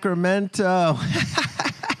 Sacramento.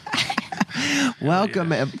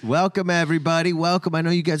 Welcome, everybody. Welcome. I know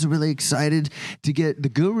you guys are really excited to get the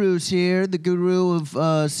gurus here, the guru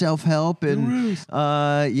of self-help. And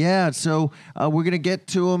so we're going to get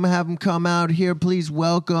to them, have them come out here. Please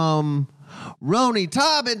welcome Roni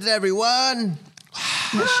Tobbins, everyone.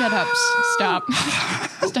 No, shut up. Stop.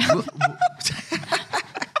 Stop.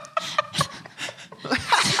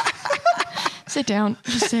 Sit down.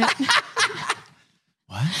 Just sit.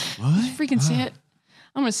 What? Just freaking sit.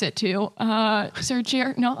 I'm gonna sit too. Is there a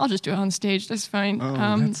chair? No, I'll just do it on stage. That's fine.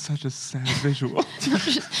 Oh, that's such a sad visual.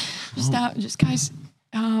 just stop. Just guys.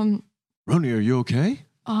 Roni, are you okay?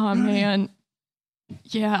 Oh man.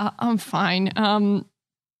 Yeah, I'm fine.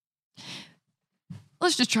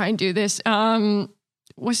 Let's just try and do this.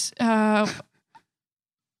 What's the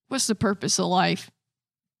purpose of life?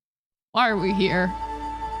 Why are we here?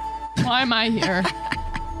 Why am I here?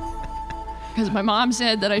 Because my mom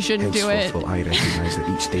said that I shouldn't do it. Henceforth will I recognize that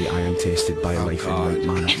each day I am tasted by life in right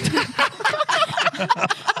manner.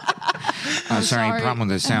 I'm sorry, problem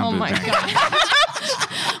with the sound Oh my booth. god.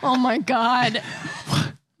 Oh my god.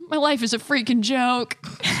 My life is a freaking joke.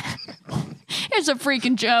 It's a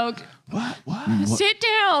freaking joke. What? Sit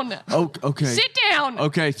down. Oh, okay. Sit down.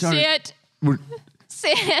 Okay, sorry. Sit. We're-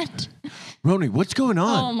 Sit. Roni, what's going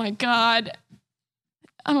on? Oh my god.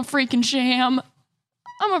 I'm a freaking sham.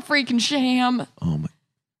 I'm a freaking sham. Oh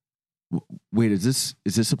my! Wait, is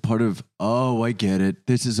this a part of? Oh, I get it.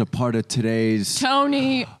 This is a part of today's.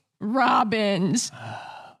 Tony Robbins.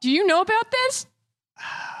 Do you know about this?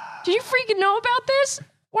 Did you freaking know about this?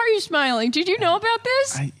 Why are you smiling? Did you know about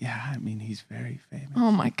this? I mean, he's very famous.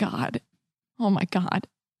 Oh my god. Oh my god.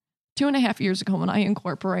 2.5 years ago, when I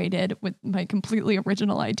incorporated with my completely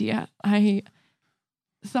original idea, I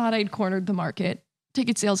thought I'd cornered the market.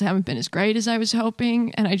 Ticket sales haven't been as great as I was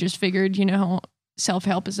hoping. And I just figured,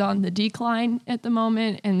 self-help is on the decline at the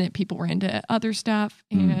moment and that people were into other stuff.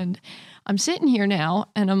 And I'm sitting here now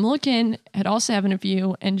and I'm looking at all 7 of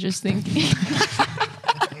you and just thinking,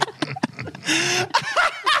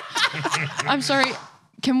 I'm sorry.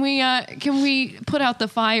 Can we put out the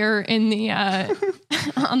fire in the,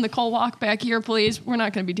 on the coal walk back here, please? We're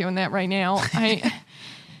not going to be doing that right now.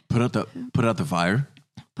 Put out the fire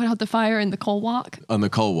Put out the fire in the coal walk. on the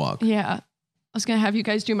coal walk. Yeah. I was going to have you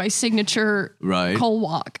guys do my signature Right. coal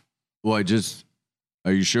walk. Well,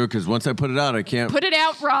 are you sure? Because once I put it out, I can't. Put it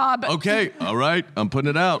out, Rob. Okay. All right. I'm putting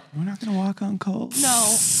it out. We're not going to walk on coal.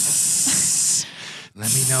 No.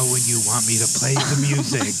 Let me know when you want me to play the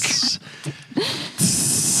music.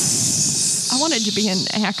 I wanted to be an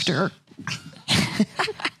actor.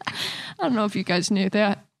 I don't know if you guys knew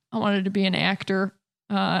that. I wanted to be an actor.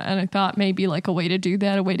 And I thought maybe like a way to do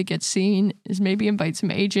that, a way to get seen is maybe invite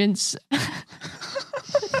some agents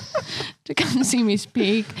to come see me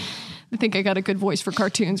speak. I think I got a good voice for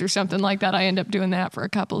cartoons or something like that. I ended up doing that for a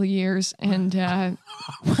couple of years. And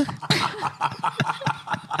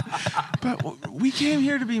But we came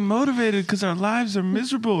here to be motivated because our lives are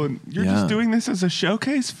miserable, and you're Yeah. just doing this as a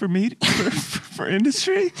showcase for me for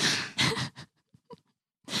industry.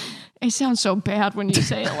 it sounds so bad when you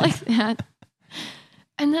say it like that.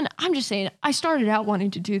 And then I'm just saying, I started out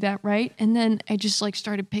wanting to do that, right? And then I just like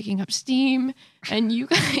started picking up steam, and you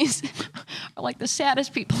guys are like the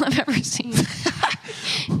saddest people I've ever seen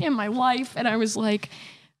in my life. And I was like,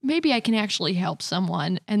 maybe I can actually help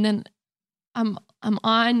someone. And then I'm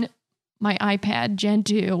on my iPad Gen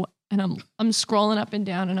 2, and I'm scrolling up and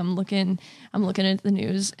down, and I'm looking at the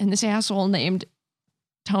news, and this asshole named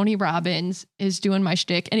Tony Robbins is doing my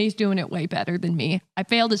shtick, and he's doing it way better than me. I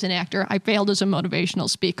failed as an actor. I failed as a motivational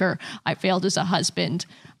speaker. I failed as a husband.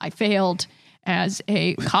 I failed as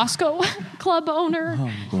a Costco club owner.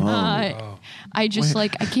 I just I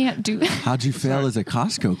can't do How'd you fail as a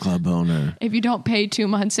Costco club owner? If you don't pay 2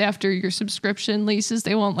 months after your subscription leases,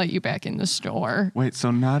 they won't let you back in the store. Wait,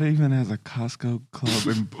 so not even as a Costco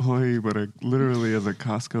club employee, but literally as a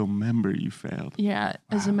Costco member, you failed. Yeah,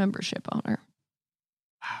 as a membership owner.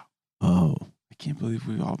 Oh, can't believe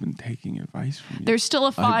we've all been taking advice from you. There's still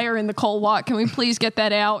a fire in the coal wok. Can we please get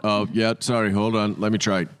that out? Oh, yeah. Sorry. Hold on. Let me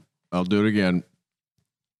try. I'll do it again.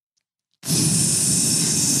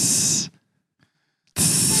 If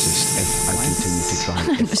I continue to try, if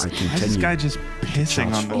I Why is this continue. guy just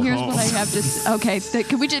pissing on the Here's coal? what I have to. Okay,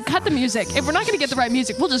 can we just cut the music? If we're not going to get the right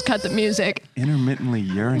music, we'll just cut the music. Intermittently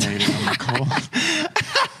urinating on the coal.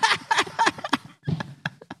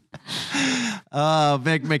 Oh,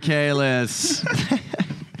 Vic Michaelis.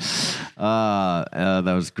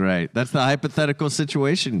 That was great. That's the hypothetical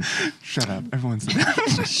situation. Shut up. Everyone sit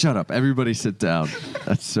down. Shut up. Everybody sit down.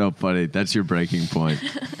 That's so funny. That's your breaking point.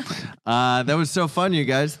 That was so fun, you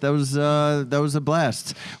guys. That was a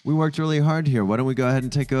blast. We worked really hard here. Why don't we go ahead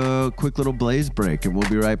and take a quick little Blaze break, and we'll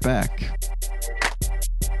be right back.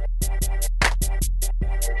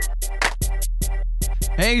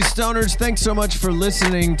 Hey, Stoners, thanks so much for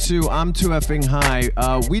listening to I'm Too Effing High.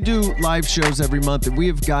 We do live shows every month, and we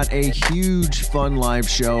have got a huge, fun live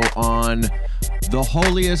show on the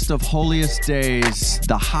holiest of holiest days,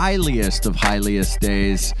 the highliest of highliest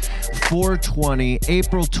days, 420,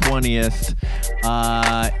 April 20th,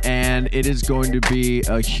 and it is going to be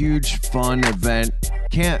a huge, fun event.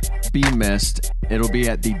 Can't be missed. It'll be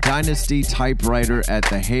at the Dynasty Typewriter at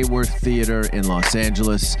the Hayworth Theater in Los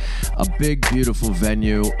Angeles. A big, beautiful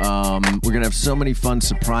venue. We're going to have so many fun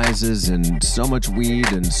surprises and so much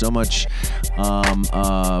weed and so much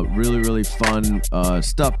really, really fun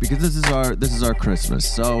stuff because this is our Christmas.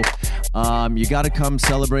 So you got to come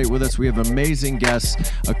celebrate with us. We have amazing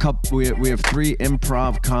guests. We have 3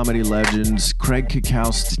 improv comedy legends. Craig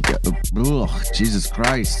Kikowski. Jesus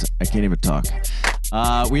Christ. I can't even talk.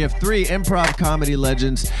 We have 3 improv comedy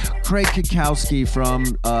legends. Craig Kikowski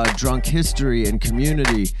from Drunk History and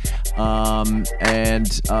Community. And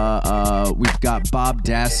we've got Bob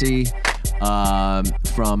Dassey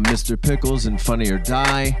from Mr. Pickles and Funny or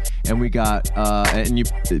Die. And we got,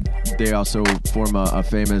 they also form a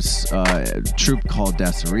famous troupe called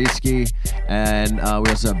Dasariski. And we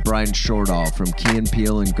also have Brian Shortall from Key and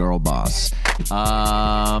Peele and Girl Boss.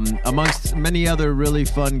 Amongst many other really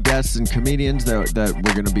fun guests and comedians that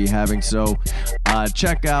we're going to be having. So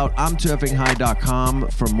check out I'mTooEffingHigh.com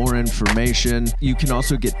for more information. You can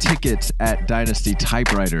also get tickets at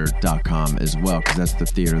DynastyTypewriter.com as well, because that's the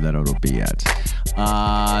theater that it'll be at.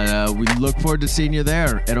 We look forward to seeing you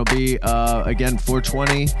there. It'll be, again,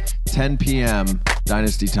 420, 10 p.m.,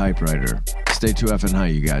 Dynasty Typewriter. Stay too effing high,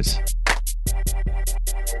 you guys.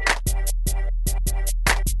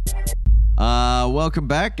 Welcome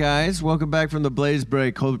back, guys. Welcome back from the Blaze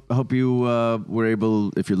break. Hope you were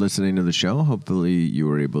able, if you're listening to the show, hopefully you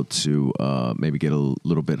were able to maybe get a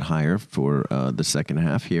little bit higher for the second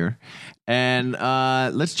half here. And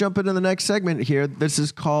let's jump into the next segment here. This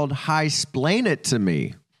is called High-Splain It to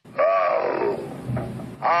Me.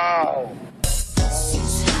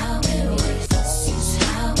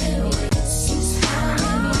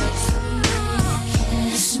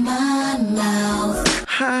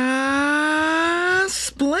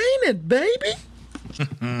 High-splain it, baby.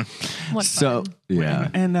 What So, fun. yeah.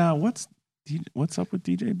 And what's up with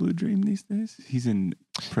DJ Blue Dream these days? He's in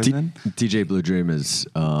prison. DJ Blue Dream is...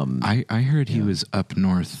 I heard he was up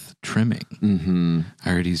north trimming. Mm-hmm. I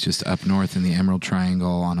heard he's just up north in the Emerald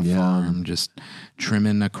Triangle on a farm, just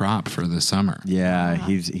trimming a crop for the summer. Yeah,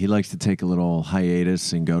 he likes to take a little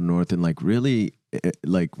hiatus and go north and really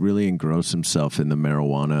engross himself in the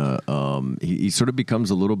marijuana. He sort of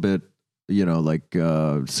becomes a little bit,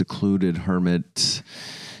 secluded hermit.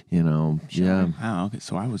 Yeah. Oh, okay.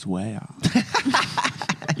 So I was way off.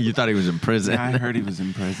 You thought he was in prison? Yeah, I heard he was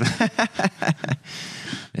in prison.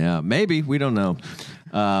 Yeah, maybe, we don't know.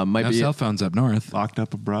 Might No be cell phones up north. Locked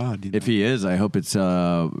up abroad. If he is, I hope it's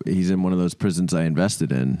he's in one of those prisons I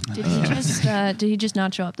invested in. Did he just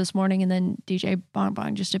not show up this morning and then DJ Bong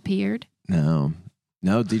Bong just appeared? No,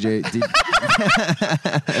 DJ.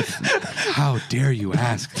 How dare you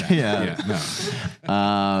ask that? Yeah.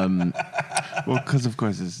 No. Well, because of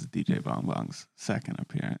course this is DJ Bong Bong's second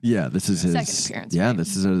appearance. Yeah, this is his Second appearance, Yeah, right?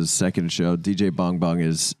 this is his second show. DJ Bong Bong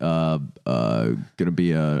is going to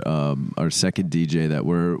be our second DJ that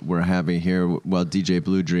we're having here. Well, DJ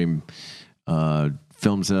Blue Dream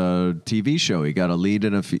films a TV show. He got a lead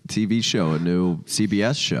in a TV show, a new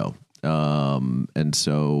CBS show, and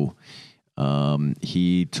so.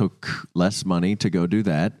 He took less money to go do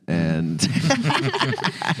that, and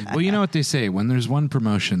Well, you know what they say: when there's one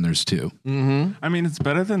promotion, there's two. I mean, it's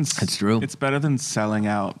better than It's true. It's better than selling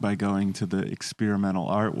out by going to the experimental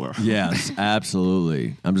art world. yes,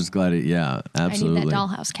 absolutely. I'm just glad absolutely. I need that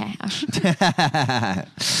dollhouse cash.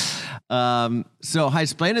 So High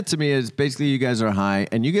Explain It to Me is basically you guys are high,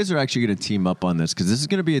 and you guys are actually going to team up on this because this is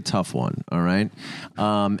going to be a tough one, all right?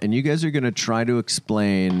 And you guys are going to try to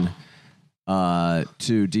explain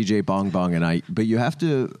to DJ Bong Bong and I, but you have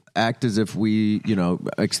to act as if we,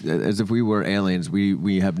 as if we were aliens.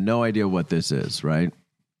 We have no idea what this is, right?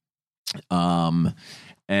 And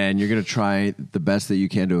you're going to try the best that you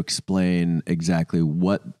can to explain exactly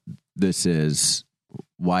what this is,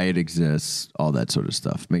 why it exists, all that sort of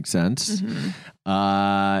stuff. Make sense?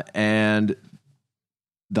 And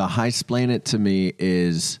the High Explain It to Me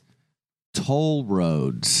is toll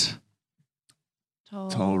roads.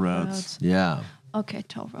 Toll roads. Yeah. Okay,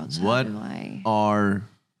 toll roads. What How do I... are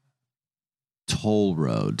toll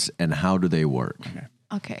roads and how do they work?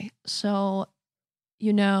 Okay, so,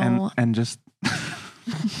 you know... And just...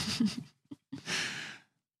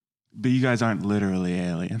 But you guys aren't literally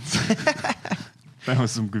aliens. That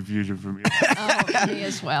was some confusion for me. Oh, me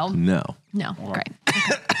as well. No. No, great.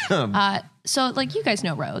 Okay. So, like, you guys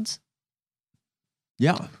know roads.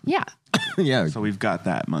 Yeah. Yeah. Yeah. So we've got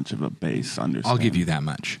that much of a base understanding. I'll give you that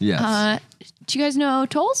much. Yes. Do you guys know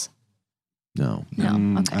tolls? No.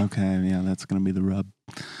 No. Okay. Okay, yeah, that's going to be the rub.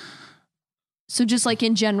 So just like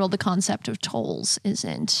in general, the concept of tolls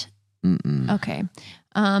isn't... Mm-mm. Okay.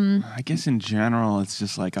 I guess in general, it's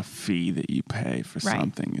just like a fee that you pay for Right.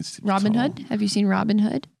 something. Is Robin toll. Hood? Have you seen Robin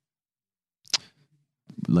Hood?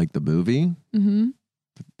 Like the movie? Mm-hmm.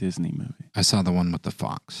 The Disney movie. I saw the one with the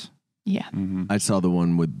fox. Yeah. Mm-hmm. I saw the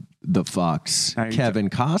one with the fox, Now you're Kevin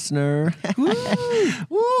Costner.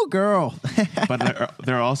 Woo, girl. But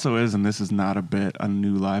there also is, and this is not a bit, a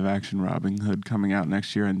new live action Robin Hood coming out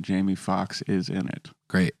next year, and Jamie Foxx is in it.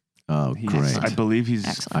 Great. Oh, He's, great. I believe he's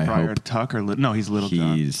Excellent. I Friar hope Tuck or no, he's Little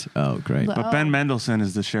John. Oh, great. Well, But Ben Mendelsohn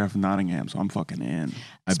is the sheriff of Nottingham, so I'm fucking in.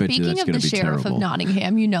 I bet you Speaking that's of going the to be sheriff terrible. of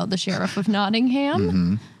Nottingham, you know the sheriff of Nottingham?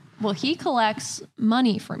 Mm-hmm. Well, he collects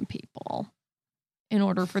money from people in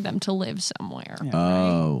order for them to live somewhere. Yeah.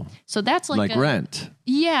 Oh, So that's like rent.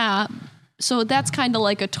 Yeah. So that's kind of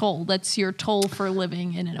like a toll. That's your toll for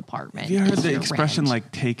living in an apartment. Have you heard is the your expression rent.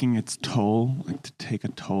 like taking its toll, like to take a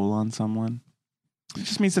toll on someone? It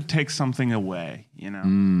just means to take something away, you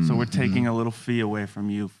know? So we're taking a little fee away from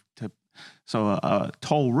you. So a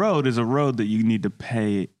toll road is a road that you need to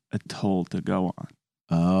pay a toll to go on.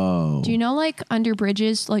 Oh. Do you know like under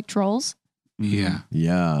bridges, like trolls? Yeah.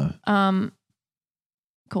 Yeah.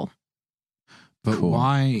 Cool. But Cool.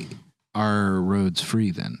 why are roads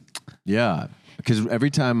free then? Yeah. Because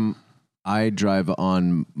every time I drive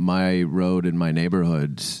on my road in my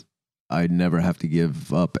neighborhood, I never have to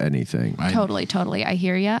give up anything. Totally. I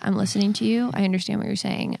hear you. I'm listening to you. I understand what you're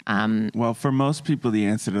saying. Well, for most people, the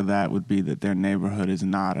answer to that would be that their neighborhood is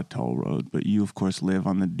not a toll road, but you, of course, live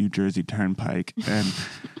on the New Jersey Turnpike. And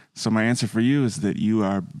so my answer for you is that you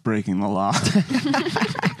are breaking the law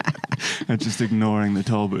and just ignoring the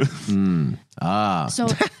toll booth. So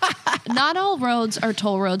not all roads are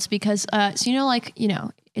toll roads because,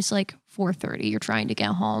 it's like 4:30. You're trying to get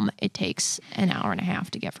home. It takes an hour and a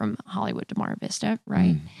half to get from Hollywood to Mar Vista,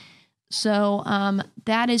 right? So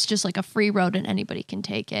that is just like a free road and anybody can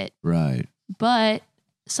take it. Right. But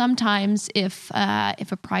sometimes if a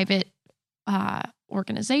private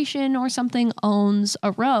organization or something owns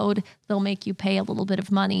a road, they'll make you pay a little bit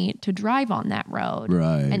of money to drive on that road.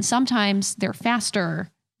 Right. And sometimes they're faster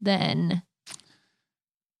than...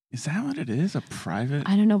 Is that what it is? A private?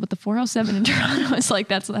 I don't know, but the 407 in Toronto is like,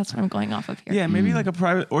 that's what I'm going off of here. Yeah, maybe like a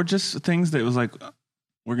private, or just things that was like,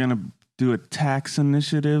 we're going to do a tax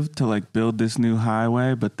initiative to like build this new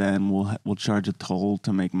highway, but then we'll charge a toll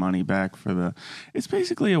to make money back for the... It's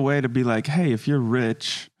basically a way to be like, hey, if you're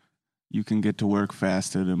rich, you can get to work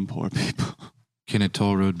faster than poor people. Can a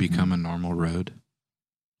toll road become a normal road?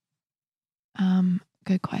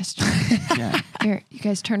 Good question. Yeah. Here, you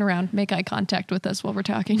guys turn around, make eye contact with us while we're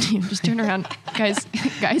talking to you. Just turn around. guys,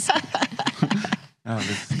 Oh,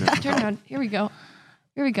 this is difficult. turn around. Here we go.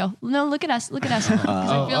 No, look at us. 'Cause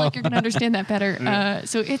I feel like you're going to understand that better.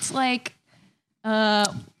 So it's like an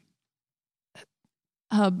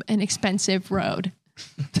expensive road.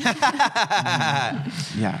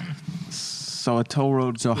 Yeah. So a toll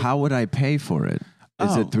road. So how would I pay for it?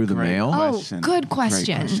 Is it through the great mail? question. good Great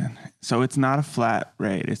question. So it's not a flat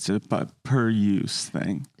rate. It's a per use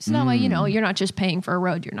thing. So that way, you're not just paying for a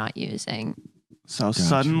road you're not using. So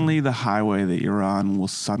suddenly the highway that you're on will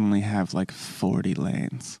suddenly have like 40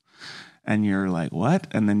 lanes. and you're like, what?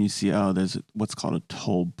 And then you see, there's what's called a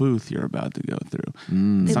toll booth you're about to go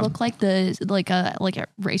through. They look like like at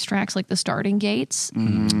racetracks, like the starting gates.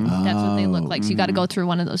 That's what they look like. So you got to go through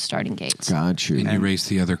one of those starting gates. Got you. And you race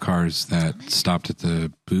the other cars that stopped at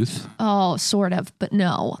the booth? Oh, sort of, but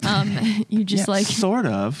no. You just Yeah, sort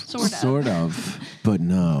of. Sort of, but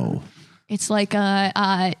no. It's like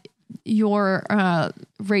you're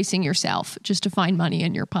racing yourself just to find money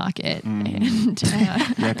in your pocket. And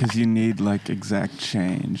Yeah, because you need like exact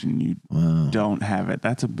change, and you don't have it.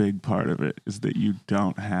 That's a big part of it, is that you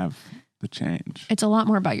don't have the change. it's a lot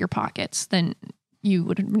more about your pockets than you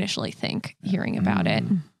would initially think hearing about it.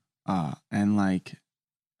 And like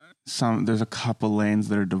there's a couple lanes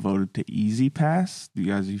that are devoted to Easy Pass. Are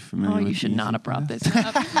you familiar? Oh, with you should not have brought this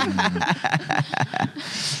up.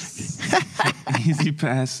 Easy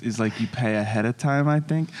Pass is like you pay ahead of time, I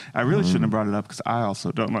think. I really shouldn't have brought it up because I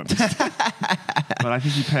also don't understand. But I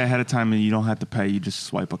think you pay ahead of time and you don't have to pay. You just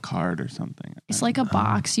swipe a card or something. It's like a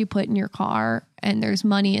box you put in your car, and there's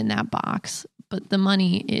money in that box, but the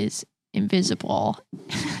money is invisible.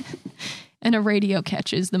 And a radio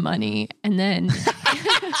catches the money, and then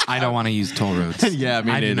I don't want to use toll roads. Yeah,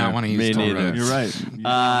 me I do neither. not want to Me use toll neither. roads. You're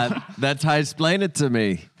right. That's how explain it to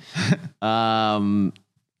me. I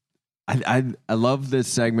love this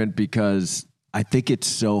segment because I think it's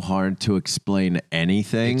so hard to explain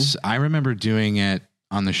anything. I remember doing it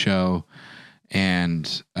on the show,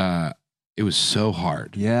 and it was so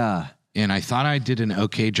hard. Yeah. And I thought I did an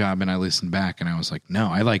okay job, and I listened back, and I was like,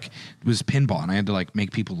 no, it was pinball, and I had to like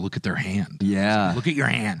make people look at their hand. Yeah. Look at your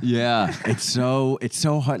hand. Yeah. It's so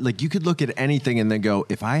hard. Like you could look at anything and then go,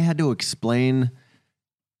 if I had to explain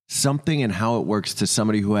something and how it works to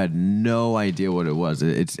somebody who had no idea what it was,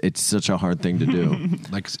 it's such a hard thing to do.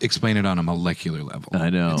 Like explain it on a molecular level. I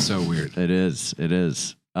know. It's so weird. It is.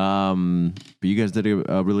 But you guys did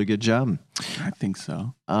a really good job. I think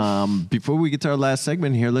so. Before we get to our last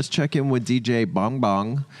segment here, let's check in with DJ Bong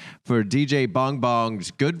Bong for DJ Bong Bong's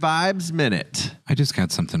Good Vibes Minute. I just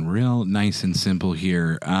got something real nice and simple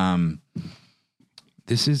here.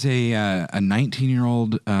 This is a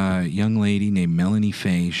 19-year-old young lady named Melanie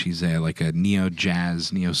Faye. She's a neo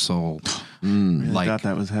jazz, neo soul. I thought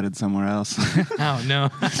that was headed somewhere else. Oh no,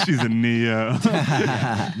 She's a neo.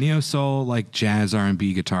 neo soul, like jazz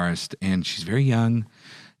R&B guitarist, and she's very young,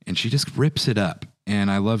 and she just rips it up.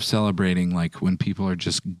 And I love celebrating like when people are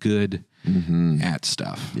just good at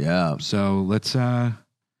stuff. Yeah. So let's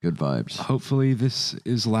Good vibes. hopefully this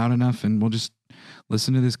is loud enough, and we'll just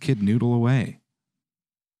listen to this kid noodle away.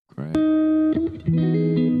 Great.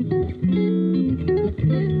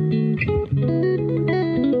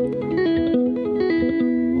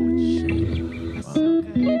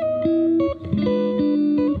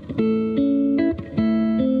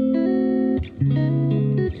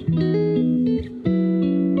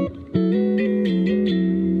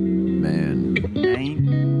 Man.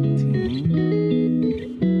 19.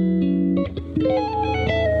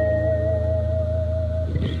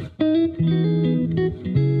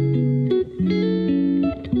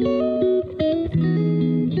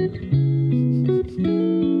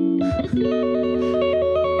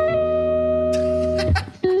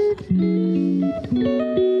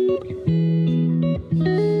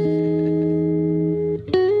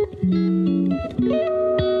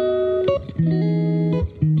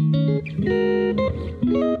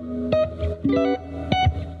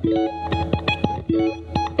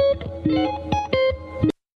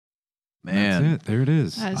 Man. That's it. There it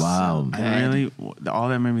is. That is Wow. so good. I really, all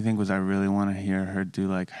that made me think was I really want to hear her do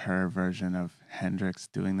like her version of Hendrix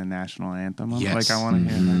doing the national anthem. Yes. Like I want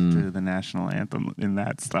to hear her do the national anthem in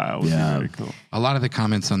that style. Would Yeah. be very cool. A lot of the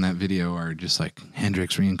comments on that video are just like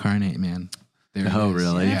Hendrix reincarnate, man. There it Oh, is.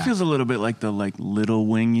 really? It feels a little bit like the little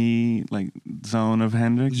wingy zone of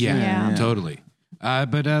Hendrix. Yeah, Yeah. totally.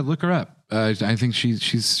 But look her up. I think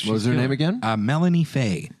she's What was her killer. name again? Melanie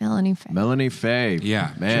Faye. Melanie Faye. Melanie Faye.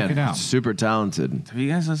 Yeah, Man. check it out. Super talented. Have you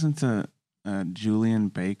guys listened to Julian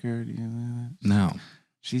Baker? Do you know that? No.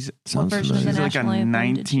 She's Sounds version of the familiar. she's like a national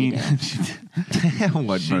anthem did she 19. do?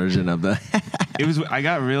 What version of the? I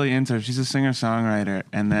got really into her. She's a singer-songwriter,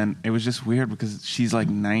 and then it was just weird because she's like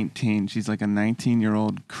 19. She's like a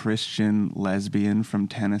 19-year-old Christian lesbian from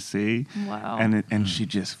Tennessee. Wow. And she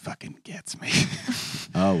just fucking gets me.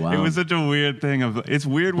 Oh wow. It was such a weird thing it's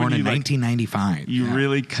weird Born when in you 1995. you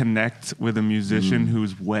really connect with a musician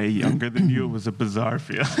who's way younger than you. It was a bizarre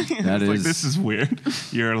feeling. That It's like, is- this is weird.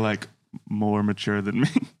 You're like more mature than me.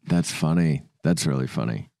 That's funny. That's really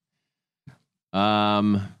funny.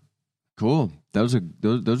 Cool. Those are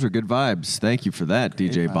good vibes. Thank you for that,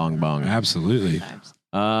 DJ Bong Bong. Absolutely.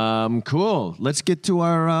 Cool. Let's get to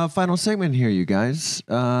our final segment here, you guys.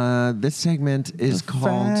 This segment is called.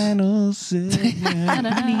 Final segment.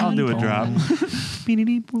 I'll do a drop.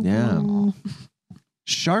 Yeah.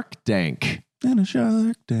 Shark Tank. And a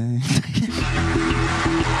Shark Tank.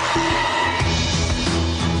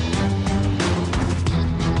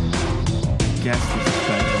 Guess the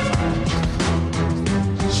special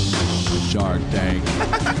Shark Tank.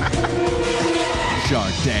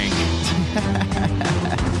 Shark Tank.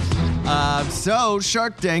 So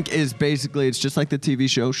Shark Tank is basically, it's just like the TV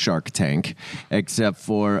show Shark Tank, except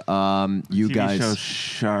for you TV guys. show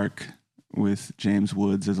Shark with James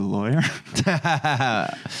Woods as a lawyer.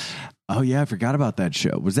 Oh yeah, I forgot about that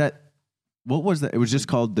show. Was that, what was that? It was just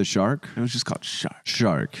called The Shark? It was just called Shark.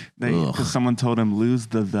 Shark. Because someone told him lose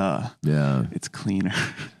the. Yeah. It's cleaner.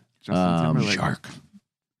 Justin Timberlake.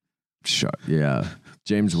 Shark. Yeah.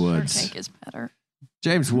 James Shark Woods. Tank is better.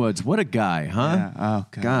 James Woods, what a guy, huh? Yeah. Oh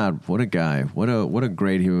God. God, what a guy! What a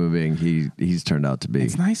great human being he's turned out to be.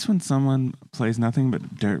 It's nice when someone plays nothing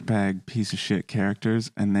but dirtbag piece of shit characters,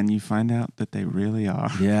 and then you find out that they really are.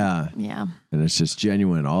 Yeah, Yeah. and it's just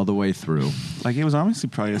genuine all the way through. Like it was honestly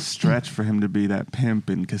probably a stretch for him to be that pimp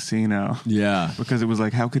in Casino. Yeah, Because it was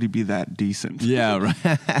like, how could he be that decent? yeah,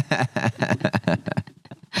 right.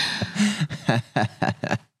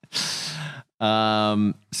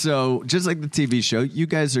 So just like the TV show, you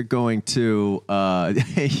guys are going to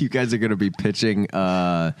be pitching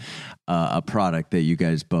a product that you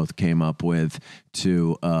guys both came up with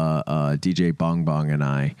to DJ Bong Bong and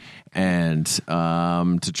I, and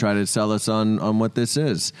to try to sell us on what this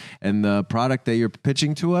is. And the product that you're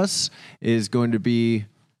pitching to us is going to be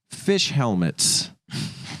fish helmets.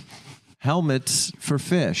 Helmets for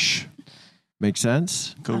fish. Make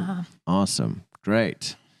sense? Cool. Awesome.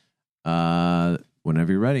 Great.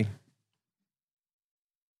 Whenever you're ready.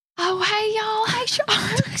 Oh, hey, y'all. Hey,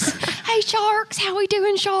 Sharks. Hey, Sharks. How we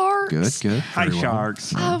doing, Sharks? Good. Hi,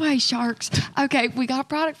 Sharks. Oh, hey, Sharks. Okay, we got a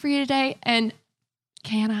product for you today, and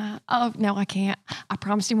can I? Oh, no, I can't. I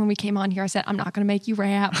promised him when we came on here, I said, I'm not going to make you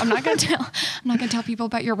rap. I'm not going to tell people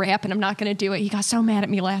about your rap, and I'm not going to do it. He got so mad at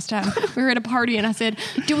me last time. We were at a party, and I said,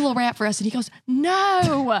 do a little rap for us, and he goes,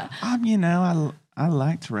 no. I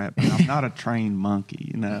like to rap, but I'm not a trained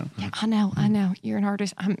monkey, you know. Yeah, I know. You're an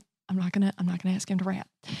artist. I'm not gonna ask him to rap.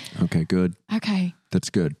 Okay, good. Okay. That's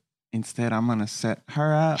good. Instead, I'm gonna set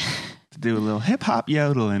her up to do a little hip hop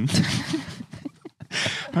yodeling.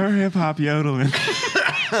 Her hip hop yodeling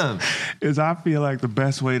is, I feel like, the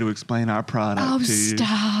best way to explain our product Oh, to you.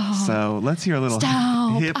 stop. So let's hear a little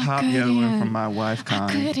Stop. hip hop I yodeling couldn't. from my wife,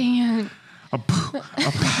 Connie. Couldn't. A poo, a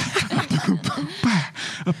pa, a poo, poo, pa,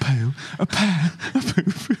 a poo, a pa, a poo,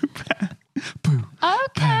 poo, pa, poo.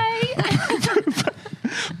 Okay.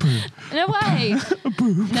 No way.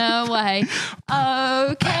 No way.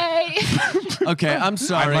 Okay. Okay, I'm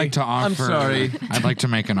sorry. I'd like to offer. I'm sorry. I'd like to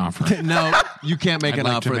make an offer. No, you can't make I'd an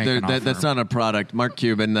like to offer. make an offer. That's not a product. Mark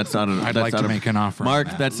Cuban, that's not a I'd that's like not to a- make an offer.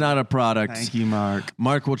 Mark, that's not a product. Thank you, Mark.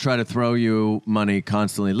 Mark will try to throw you money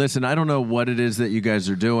constantly. Listen, I don't know what it is that you guys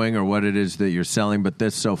are doing or what it is that you're selling, but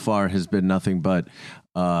this so far has been nothing but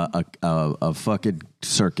a fucking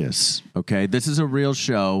circus. Okay, this is a real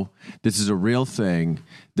show. This is a real thing.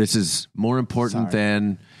 This is more important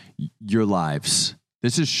than your lives.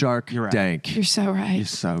 This is Shark You're right. Tank. You're so right. You're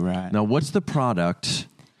so right. Now, what's the product?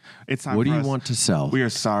 It's time What do for you us- want to sell? We are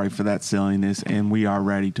sorry for that silliness, and we are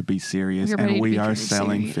ready to be serious, We're ready and to we be are very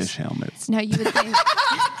selling serious. fish helmets. Now you would think.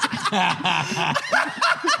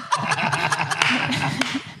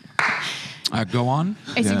 Go on.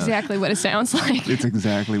 It's Yeah. exactly what it sounds like. It's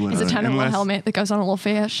exactly what It's it a is. tiny little helmet that goes on a little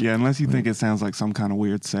fish. Yeah, unless you think it sounds like some kind of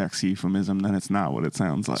weird sex euphemism, then it's not what it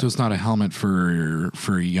sounds like. So it's not a helmet for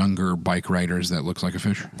younger bike riders that looks like a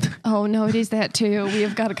fish. Oh no, it is that too. We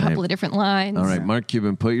have got a couple of different lines. All right, Mark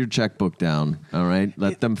Cuban, put your checkbook down. All right,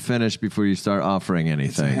 let them finish before you start offering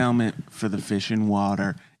It's a anything. helmet for the fish in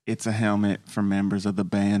water. It's a helmet for members of the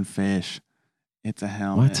band Fish. It's a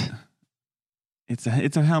helmet. What? It's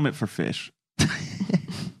a helmet for fish.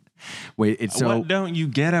 Wait, it's so What don't you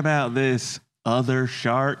get about this other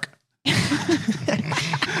shark?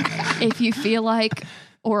 If you feel like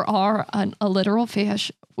or are a literal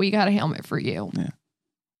fish, we got a helmet for you.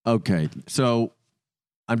 okay. So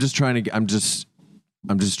I'm just trying to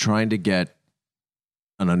get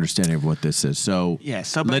an understanding of what this is. So Yeah,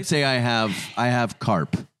 so let's say I have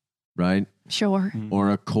carp, right, Sure.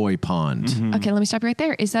 or a koi pond. Mhm. Okay, let me stop you right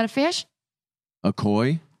there. Is that a fish? A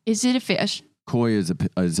koi. Is it a fish? Koi is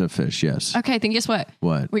a fish. Yes. Okay, then guess what?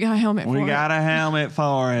 What? We got a helmet for We it. got a helmet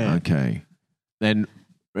for it. Okay. And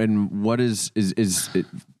what is it?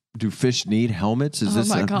 Do fish need helmets? Is Oh this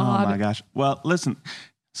my God. Oh my gosh. Well, listen.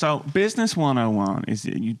 So business 101 is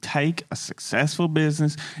that you take a successful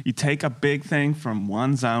business, you take a big thing from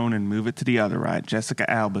one zone and move it to the other, right? Jessica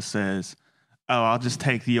Alba says, oh, I'll just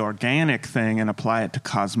take the organic thing and apply it to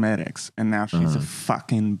cosmetics. And now she's a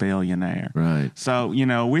fucking billionaire. Right. So,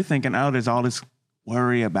 we're thinking, oh, there's all this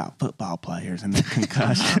worry about football players and their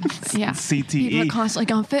concussions. Yeah. and CTE. People are constantly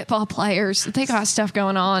going, football players, they got stuff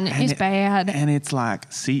going on. It's bad. And it's like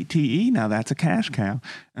CTE. Now that's a cash cow.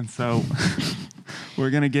 And so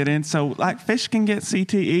we're going to get in. So like fish can get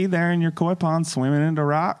CTE there in your koi pond swimming into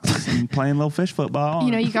rocks and playing little fish football.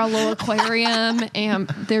 You got a little aquarium and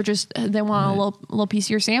they want a little piece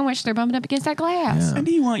of your sandwich. They're bumping up against that glass. And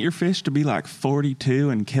do you want your fish to be like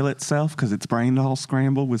 42 and kill itself because its brain all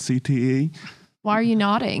scrambled with CTE? Why are you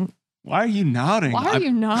nodding? Why are you nodding? Why are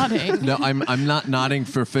you nodding? No, I'm not nodding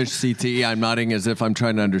for fish CTE. I'm nodding as if I'm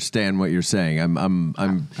trying to understand what you're saying. I'm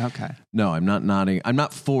Okay. No, I'm not nodding. I'm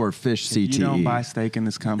not for fish CTE. You don't buy steak in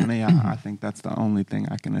this company. I think that's the only thing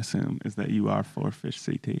I can assume is that you are for fish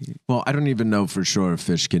CTE. Well, I don't even know for sure if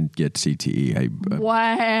fish can get CTE.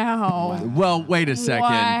 Wow. Well, wait a second.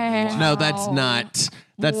 Wow. No, that's not.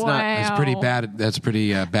 That's not. That's pretty bad. That's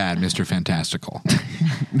pretty bad, Mr. Fantastical.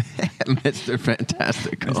 Mr.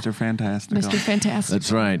 Fantastical. Mr. Fantastical. Mr. Fantastic.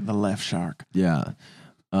 That's right. The left shark. Yeah.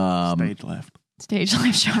 Stage left. Stage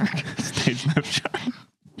life shark. Stage left shark.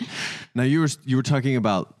 Now you were talking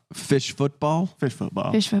about fish football. Fish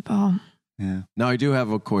football. Fish football. Yeah. No, I do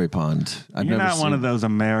have a koi pond. I've You're never not one of those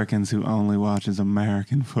Americans who only watches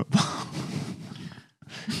American football.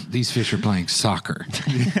 These fish are playing soccer.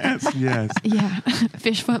 Yes. Yeah.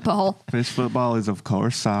 Fish football. Fish football is, of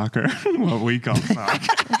course, soccer. What we call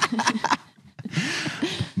soccer.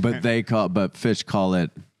 But fish call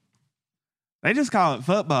it. They just call it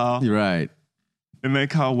football. You're right. And they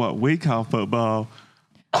call what we call football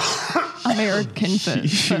American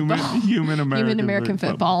football. human American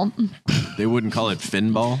football. They wouldn't call it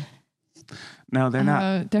finball. No, they're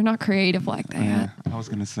not. They're not creative like that. Yeah, I was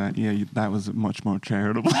going to say, that was much more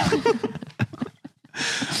charitable.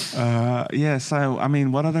 So, I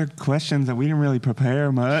mean, what other questions that we didn't really prepare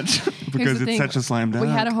much because the it's thing. such a slam dunk.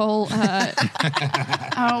 We had a whole.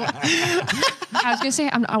 I was gonna say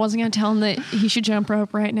I wasn't gonna tell him that he should jump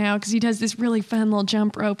rope right now because he does this really fun little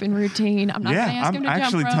jump roping routine. I'm not gonna ask him to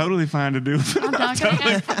actually jump rope. totally fine to do it. I'm not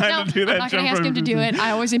gonna ask him to do it.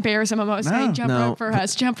 I always embarrass him. I'm always saying, jump rope for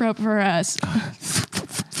us, jump rope for us.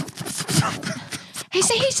 He's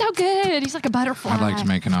so good. He's like a butterfly. I'd like to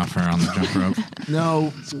make an offer on the jump rope.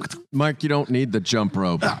 No, Mark, you don't need the jump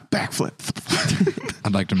rope. Backflip.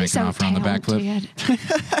 I'd like to make an offer on the backflip.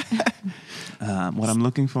 What I'm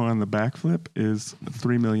looking for on the backflip is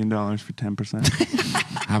 $3 million for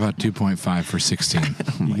 10%. How about 2.5 for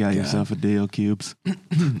 16? You got yourself a deal, Cubes.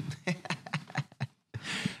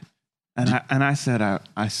 And I said,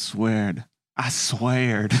 I sweared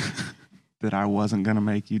that I wasn't going to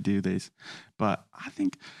make you do this. But I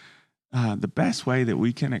think the best way that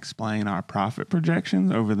we can explain our profit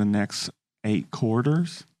projections over the next 8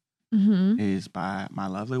 quarters is by my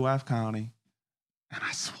lovely wife, Connie. And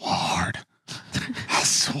I swore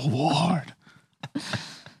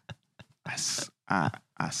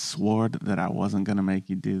that I wasn't going to make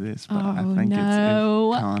you do this. But I think it's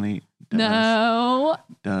if Connie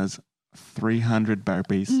does 300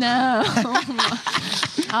 burpees. No.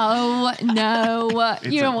 Oh, no.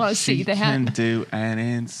 You don't want to see that. She can do an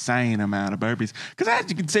insane amount of burpees. Because as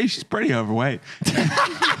you can see, she's pretty overweight.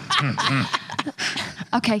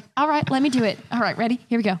 Okay. All right. Let me do it. All right. Ready?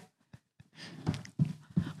 Here we go.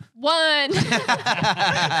 1, 2.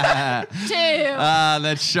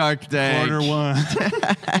 That's Shark Tank. Quarter 1.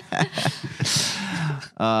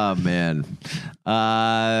 Oh, man.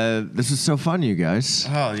 This is so fun, you guys.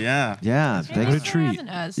 Oh, yeah. Yeah. Thanks Thanks. for having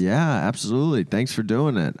us. Yeah, absolutely. Thanks for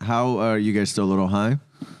doing it. How are you guys still a little high?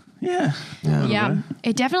 Yeah. Yeah,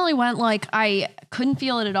 it definitely went like I couldn't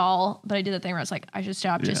feel it at all, but I did the thing where I was like, I should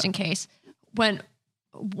stop just in case. Went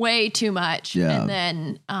way too much. Yeah. And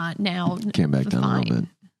then now Came back down a little bit.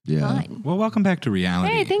 Yeah. Fine. Well, welcome back to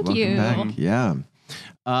reality. Hey, thank you. Welcome back. Yeah.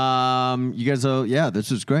 You guys, this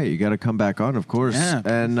was great. You got to come back on, of course. Yeah.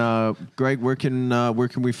 And Greg, where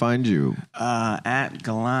can we find you? At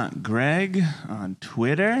Gallant Greg on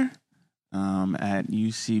Twitter. At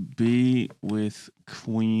UCB with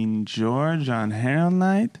Queen George on Herald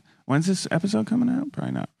Night. When's this episode coming out?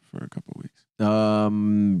 Probably not for a couple of weeks.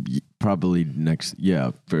 Probably next.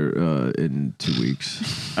 Yeah, for in 2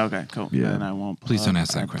 weeks. Okay, cool. Yeah. And I won't. Please don't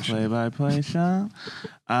ask that our question. Play-by-play show.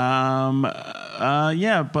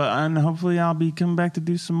 Yeah, and hopefully I'll be coming back to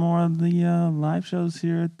do some more of the live shows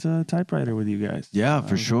here at Typewriter with you guys. Yeah, It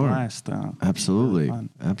for was a sure. blast, Absolutely, really fun.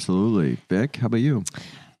 absolutely. Vic, how about you?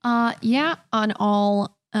 Yeah, on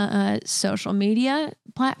all social media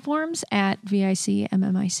platforms at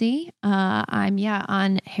VICMMIC. I'm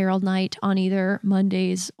on Herald Night on either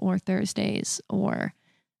Mondays or Thursdays or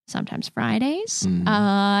sometimes Fridays. And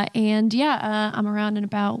I'm around and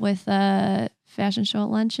about with Fashion Show at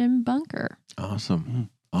Lunch in Bunker. Awesome.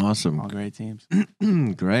 Awesome. All great teams.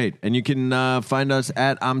 Great. And you can find us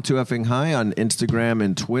at I'm Too Effing High on Instagram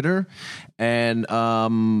and Twitter. And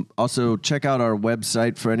also check out our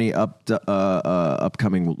website for any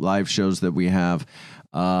upcoming live shows that we have,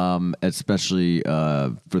 especially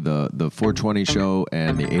for the 420 show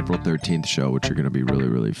and the April 13th show, which are going to be really,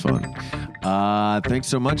 really fun. Thanks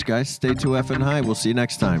so much, guys. Stay too effing high. We'll see you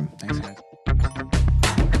next time. Thanks, guys.